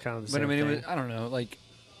hesitant, which is kind of the But I same mean, thing. it was, I don't know. Like,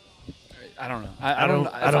 I don't know. I I don't.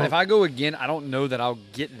 don't- I don't- If I go again, I don't know that I'll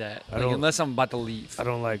get that. I Like, don't- unless I'm about to leave. I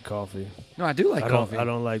don't like coffee. No, I do like I coffee.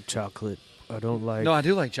 don't like chocolate. I don't like. No, I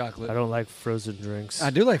do like chocolate. I don't like frozen drinks. I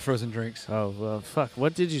do like frozen drinks. Oh well, fuck.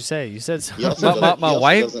 What did you say? You said something. He also My, doesn't- my he also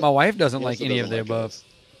wife, doesn't- my wife doesn't he like also any of doesn't the like above. us.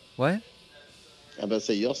 What? I'm about to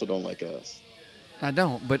say you also don't like us. I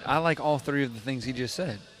don't, but I like all three of the things he just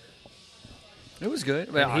said. It was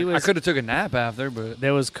good. Well, He I was- could have took a nap after, but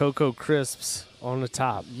There was Cocoa Crisps on the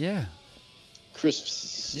top, yeah,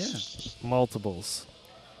 Crisps. Yeah. multiples.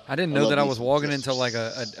 I didn't I know love that I these was walking crisps. into like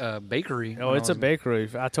a bakery. Oh, when I it's a was- bakery.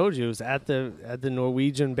 I told you it was at the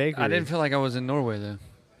Norwegian bakery. I didn't feel like I was in Norway though.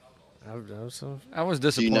 I was Do you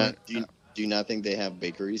disappointed. not do you not think they have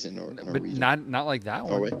bakeries in but Norwegian? not like that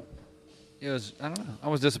one. Norway. It was. I don't know. I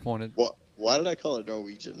was disappointed. What? Why did I call it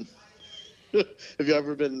Norwegian? Have you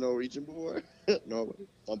ever been in Norwegian before? Norway.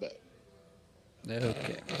 My bad.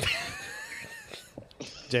 Okay.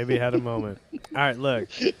 JB had a moment. All right, look,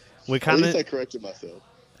 we At kind least I of corrected myself.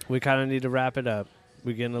 need to wrap it up.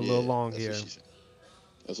 We're getting a little Yeah, long that's here. What she said.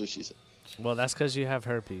 That's what she said. Well, that's because you have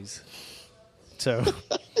herpes. So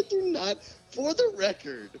I do not not, for the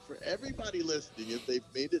record, for everybody listening, if they've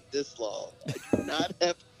made it this long, I do not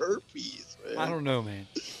have herpes, man. I don't know, man.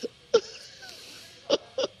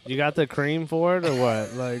 You got the cream for it or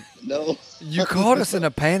what? Like, No, You caught us in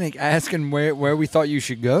a panic asking where we thought you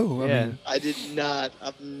should go. yeah. I did not.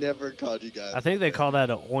 I've never called you guys. I think they call that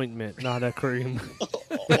an ointment, not a cream.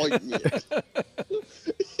 Ointment.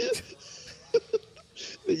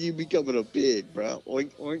 You becoming a pig, bro.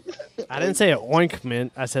 Oink, oink. I didn't say an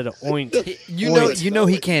ointment. I said an oint. You know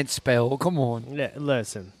he can't spell. Come on. Yeah,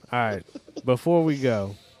 listen. All right. Before we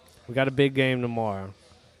go, we got a big game tomorrow.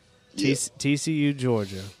 Yeah. TCU,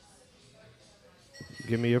 Georgia.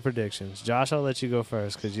 Give me your predictions. Josh, I'll let you go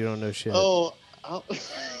first because you don't know shit. Oh,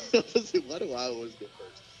 listen, why do I always go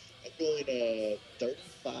first? I'm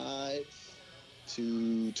going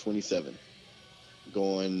 35-27.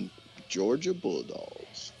 Going Georgia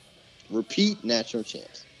Bulldogs. Repeat national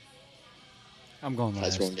champs. I'm going High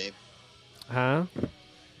last. scoring game. Huh?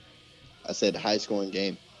 I said high scoring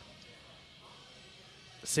game.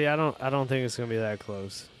 See, I don't think it's gonna be that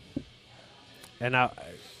close. And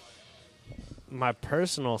my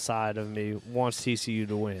personal side of me wants TCU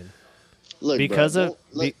to win. Look, Because bro,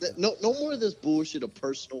 of- no more of this bullshit of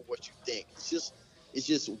personal what you think. It's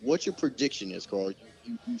just what your prediction is, Carl.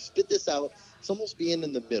 You spit this out. It's almost being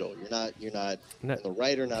in the middle. You're not No, on the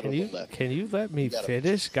right or not on the left. Can you let me gotta-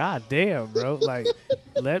 finish? God damn, bro. Like,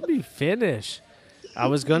 let me finish. I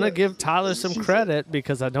was going to give Tyler some credit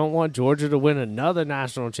because I don't want Georgia to win another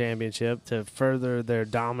national championship to further their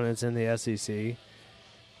dominance in the SEC.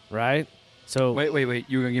 Right? So, Wait. You were going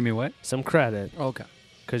to give me what? some credit Oh, okay.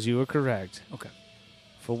 because you were correct Okay.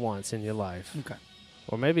 for once in your life. Okay.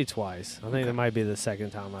 Or maybe twice. I think it might be the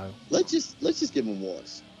second time I. Let's just give them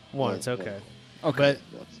once. Once, One. okay. Okay.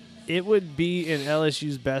 But Once. it would be in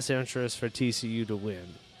LSU's best interest for TCU to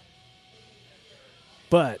win.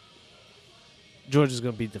 But Georgia's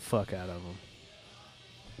going to beat the fuck out of them.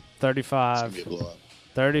 It's gonna be a 35, blowout.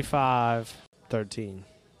 13.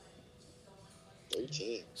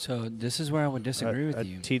 13. So this is where I would disagree with a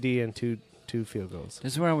you. TD and two field goals.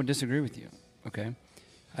 This is where I would disagree with you. Okay.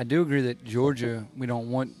 I do agree that Georgia, we don't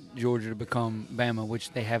want Georgia to become Bama,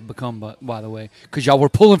 which they have become, by the way, because y'all were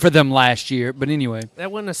pulling for them last year. But anyway,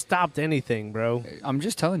 That wouldn't have stopped anything, bro. I'm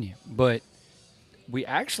just telling you. But we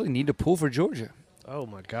actually need to pull for Georgia. Oh,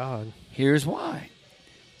 my God. Here's why.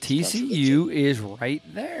 TCU is right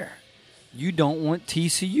there. You don't want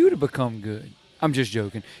TCU to become good. I'm just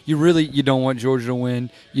joking. You don't want Georgia to win.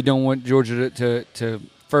 You don't want Georgia to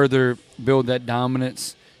further build that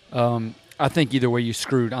dominance. I think either way you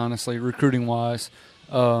screwed, honestly, recruiting-wise.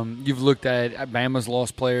 You've looked at Bama's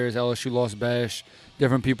lost players, LSU lost Bash,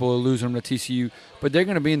 different people are losing them to TCU. But they're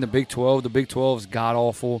going to be in the Big 12. The Big 12 is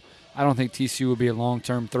god-awful. I don't think TCU will be a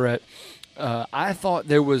long-term threat. I thought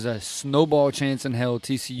there was a snowball chance in hell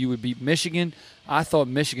TCU would beat Michigan. I thought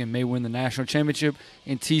Michigan may win the national championship,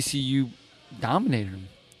 and TCU dominated them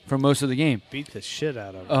for most of the game. Beat the shit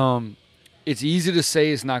out of them. It's easy to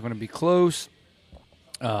say it's not going to be close.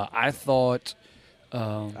 I thought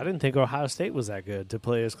I didn't think Ohio State was that good to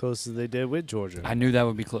play as close as they did with Georgia. I knew that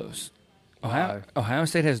would be close. Ohio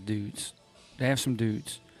State has dudes. They have some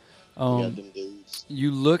dudes. We got them dudes. You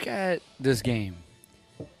look at this game.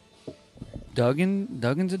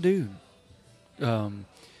 Duggan's a dude.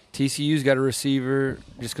 TCU's got a receiver.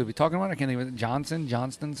 Just because we talking about it, I can't think of it. Johnston,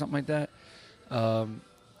 something like that.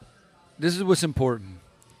 This is what's important.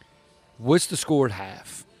 What's the score at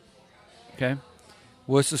half? Okay?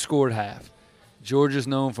 What's the score at half? Georgia's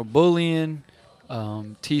known for bullying.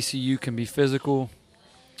 TCU can be physical.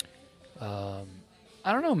 I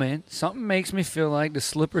don't know, man. Something makes me feel like the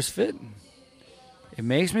slipper's fitting. It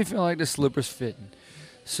makes me feel like the slipper's fitting.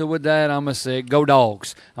 So with that, I'm going to say, go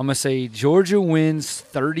Dogs. I'm going to say Georgia wins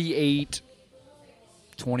 38-24,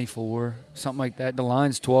 something like that. The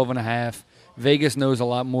line's 12.5. Vegas knows a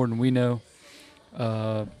lot more than we know.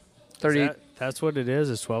 38. That's what it is?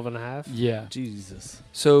 It's 12.5? Yeah. Jesus.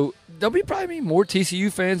 So there'll be probably more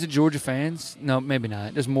TCU fans than Georgia fans. No, maybe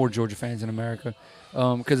not. There's more Georgia fans in America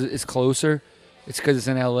because it's closer. It's because it's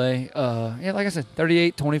in L.A. Yeah, like I said,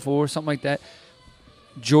 38-24, something like that.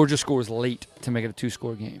 Georgia scores late to make it a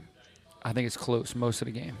two-score game. I think it's close most of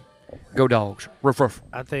the game. Go Dogs. Ruff, ruff.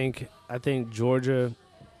 I think Georgia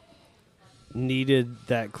needed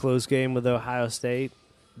that close game with Ohio State.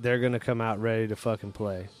 They're going to come out ready to fucking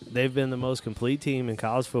play. They've been the most complete team in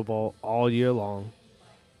college football all year long,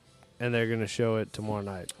 and they're going to show it tomorrow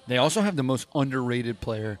night. They also have the most underrated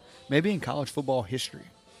player, maybe in college football history,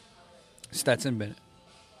 Stetson Bennett.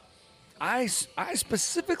 I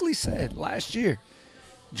specifically said last year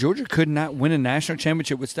Georgia could not win a national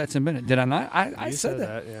championship with Stetson Bennett. Did I not? I You said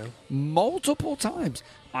that yeah. multiple times.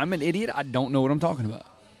 I'm an idiot. I don't know what I'm talking about.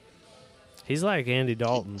 He's like Andy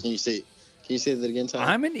Dalton. Can you say that again, Tom?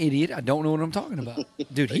 I'm an idiot. I don't know what I'm talking about.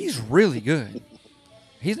 Dude, he's really good.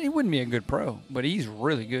 He wouldn't be a good pro, but he's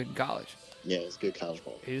really good in college. Yeah, it's good college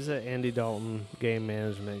ball. He's an Andy Dalton game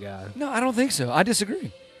management guy. No, I don't think so. I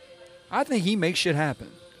disagree. I think he makes shit happen.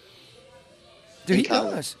 Dude, In he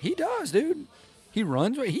college. does. He does, dude. He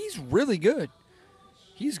runs. He's really good.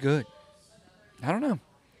 He's good. I don't know.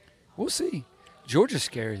 We'll see. Georgia's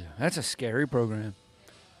scary, though. That's a scary program.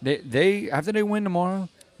 They after they win tomorrow,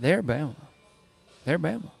 they're Bama. They're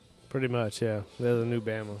Bama. Pretty much, yeah. They're the new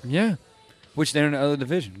Bama. Yeah. Which they're in the other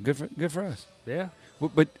division. Good for us. Yeah.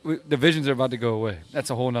 But divisions are about to go away. That's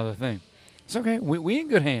a whole nother thing. It's okay. We in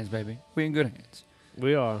good hands, baby. We in good hands.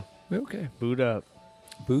 We are. We okay. Boot up.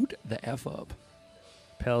 Boot the F up.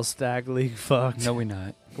 Pell Stag League fucked. No, we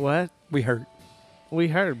not. What? We hurt. We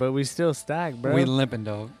hurt, but we still stacked, bro. We limping,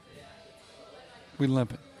 dog. We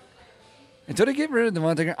limping. Until they get rid of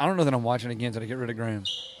Devontae Graham, I don't know that I'm watching again until they get rid of Graham.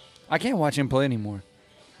 I can't watch him play anymore.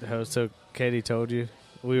 So Katie told you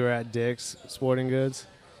we were at Dick's Sporting Goods,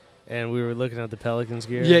 and we were looking at the Pelicans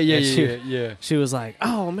gear. and yeah. She was like,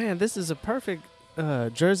 "Oh man, this is a perfect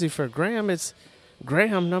jersey for Graham. It's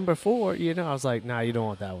Graham number 4." You know, I was like, "Nah, you don't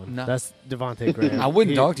want that one. No. That's Devontae Graham. I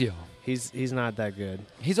wouldn't talk to y'all. He's not that good.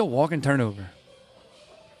 He's a walking turnover.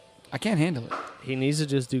 I can't handle it. He needs to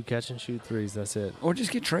just do catch and shoot threes. That's it." Or just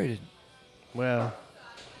get traded. Well,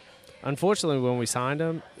 unfortunately, when we signed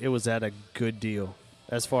him, it was at a good deal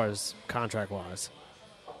as far as contract-wise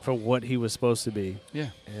for what he was supposed to be. Yeah.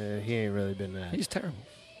 And he ain't really been that. He's terrible.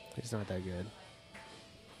 He's not that good.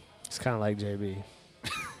 It's kind of like JB.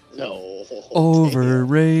 No.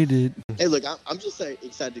 Overrated. Hey, look, I'm just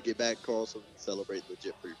excited to get back, Carl, so we can celebrate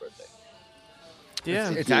legit for your birthday. Yeah.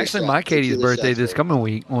 It's Tequila actually shot- my Katie's tequila birthday shots this for- coming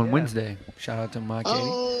week on Yeah. Wednesday. Shout out to my Katie.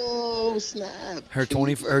 Oh, snap. Her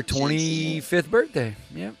Katie 25th birthday.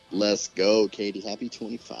 Yep. Let's go, Katie. Happy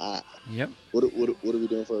 25. Yep. What are we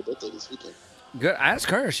doing for her birthday this weekend? Good. Ask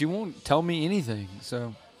her. She won't tell me anything.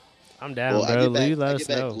 So I'm down, Well, bro. You let us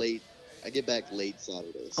know. I get back late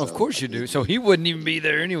Saturday. of so course I you can do. either- So he wouldn't even be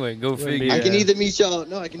there anyway. Go Wouldn't figure. be I can Yeah. either meet y'all.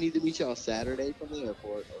 No, I can either meet y'all Saturday from the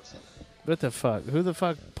airport or Sunday. What the fuck? Who the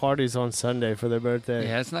fuck parties on Sunday for their birthday?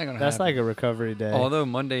 Yeah, it's not gonna That's happen. like a recovery day. Although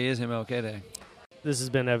Monday is MLK Day. This has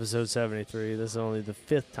been episode 73. This is only the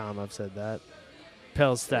 5th time I've said that.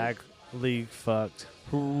 Pell Stack League fucked.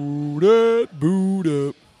 Who that boot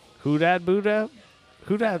up? Who that boot up?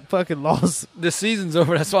 Who that fucking lost? The season's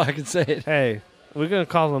over. That's why I can say it. Hey, we're going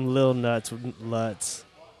to call him Lil Nuts Lutz.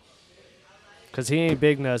 Because he ain't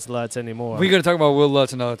Big Nuts Lutz anymore. We're gonna talk about Will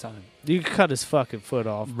Lutz another time. You can cut his fucking foot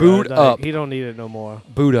off, bro. Boot Like, up. He don't need it no more.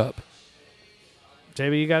 Boot up.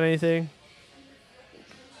 JB, you got anything?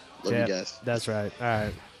 Love Yeah. you guys. That's right. All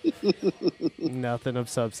right. Nothing of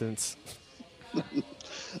substance.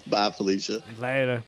 Bye, Felicia. Later.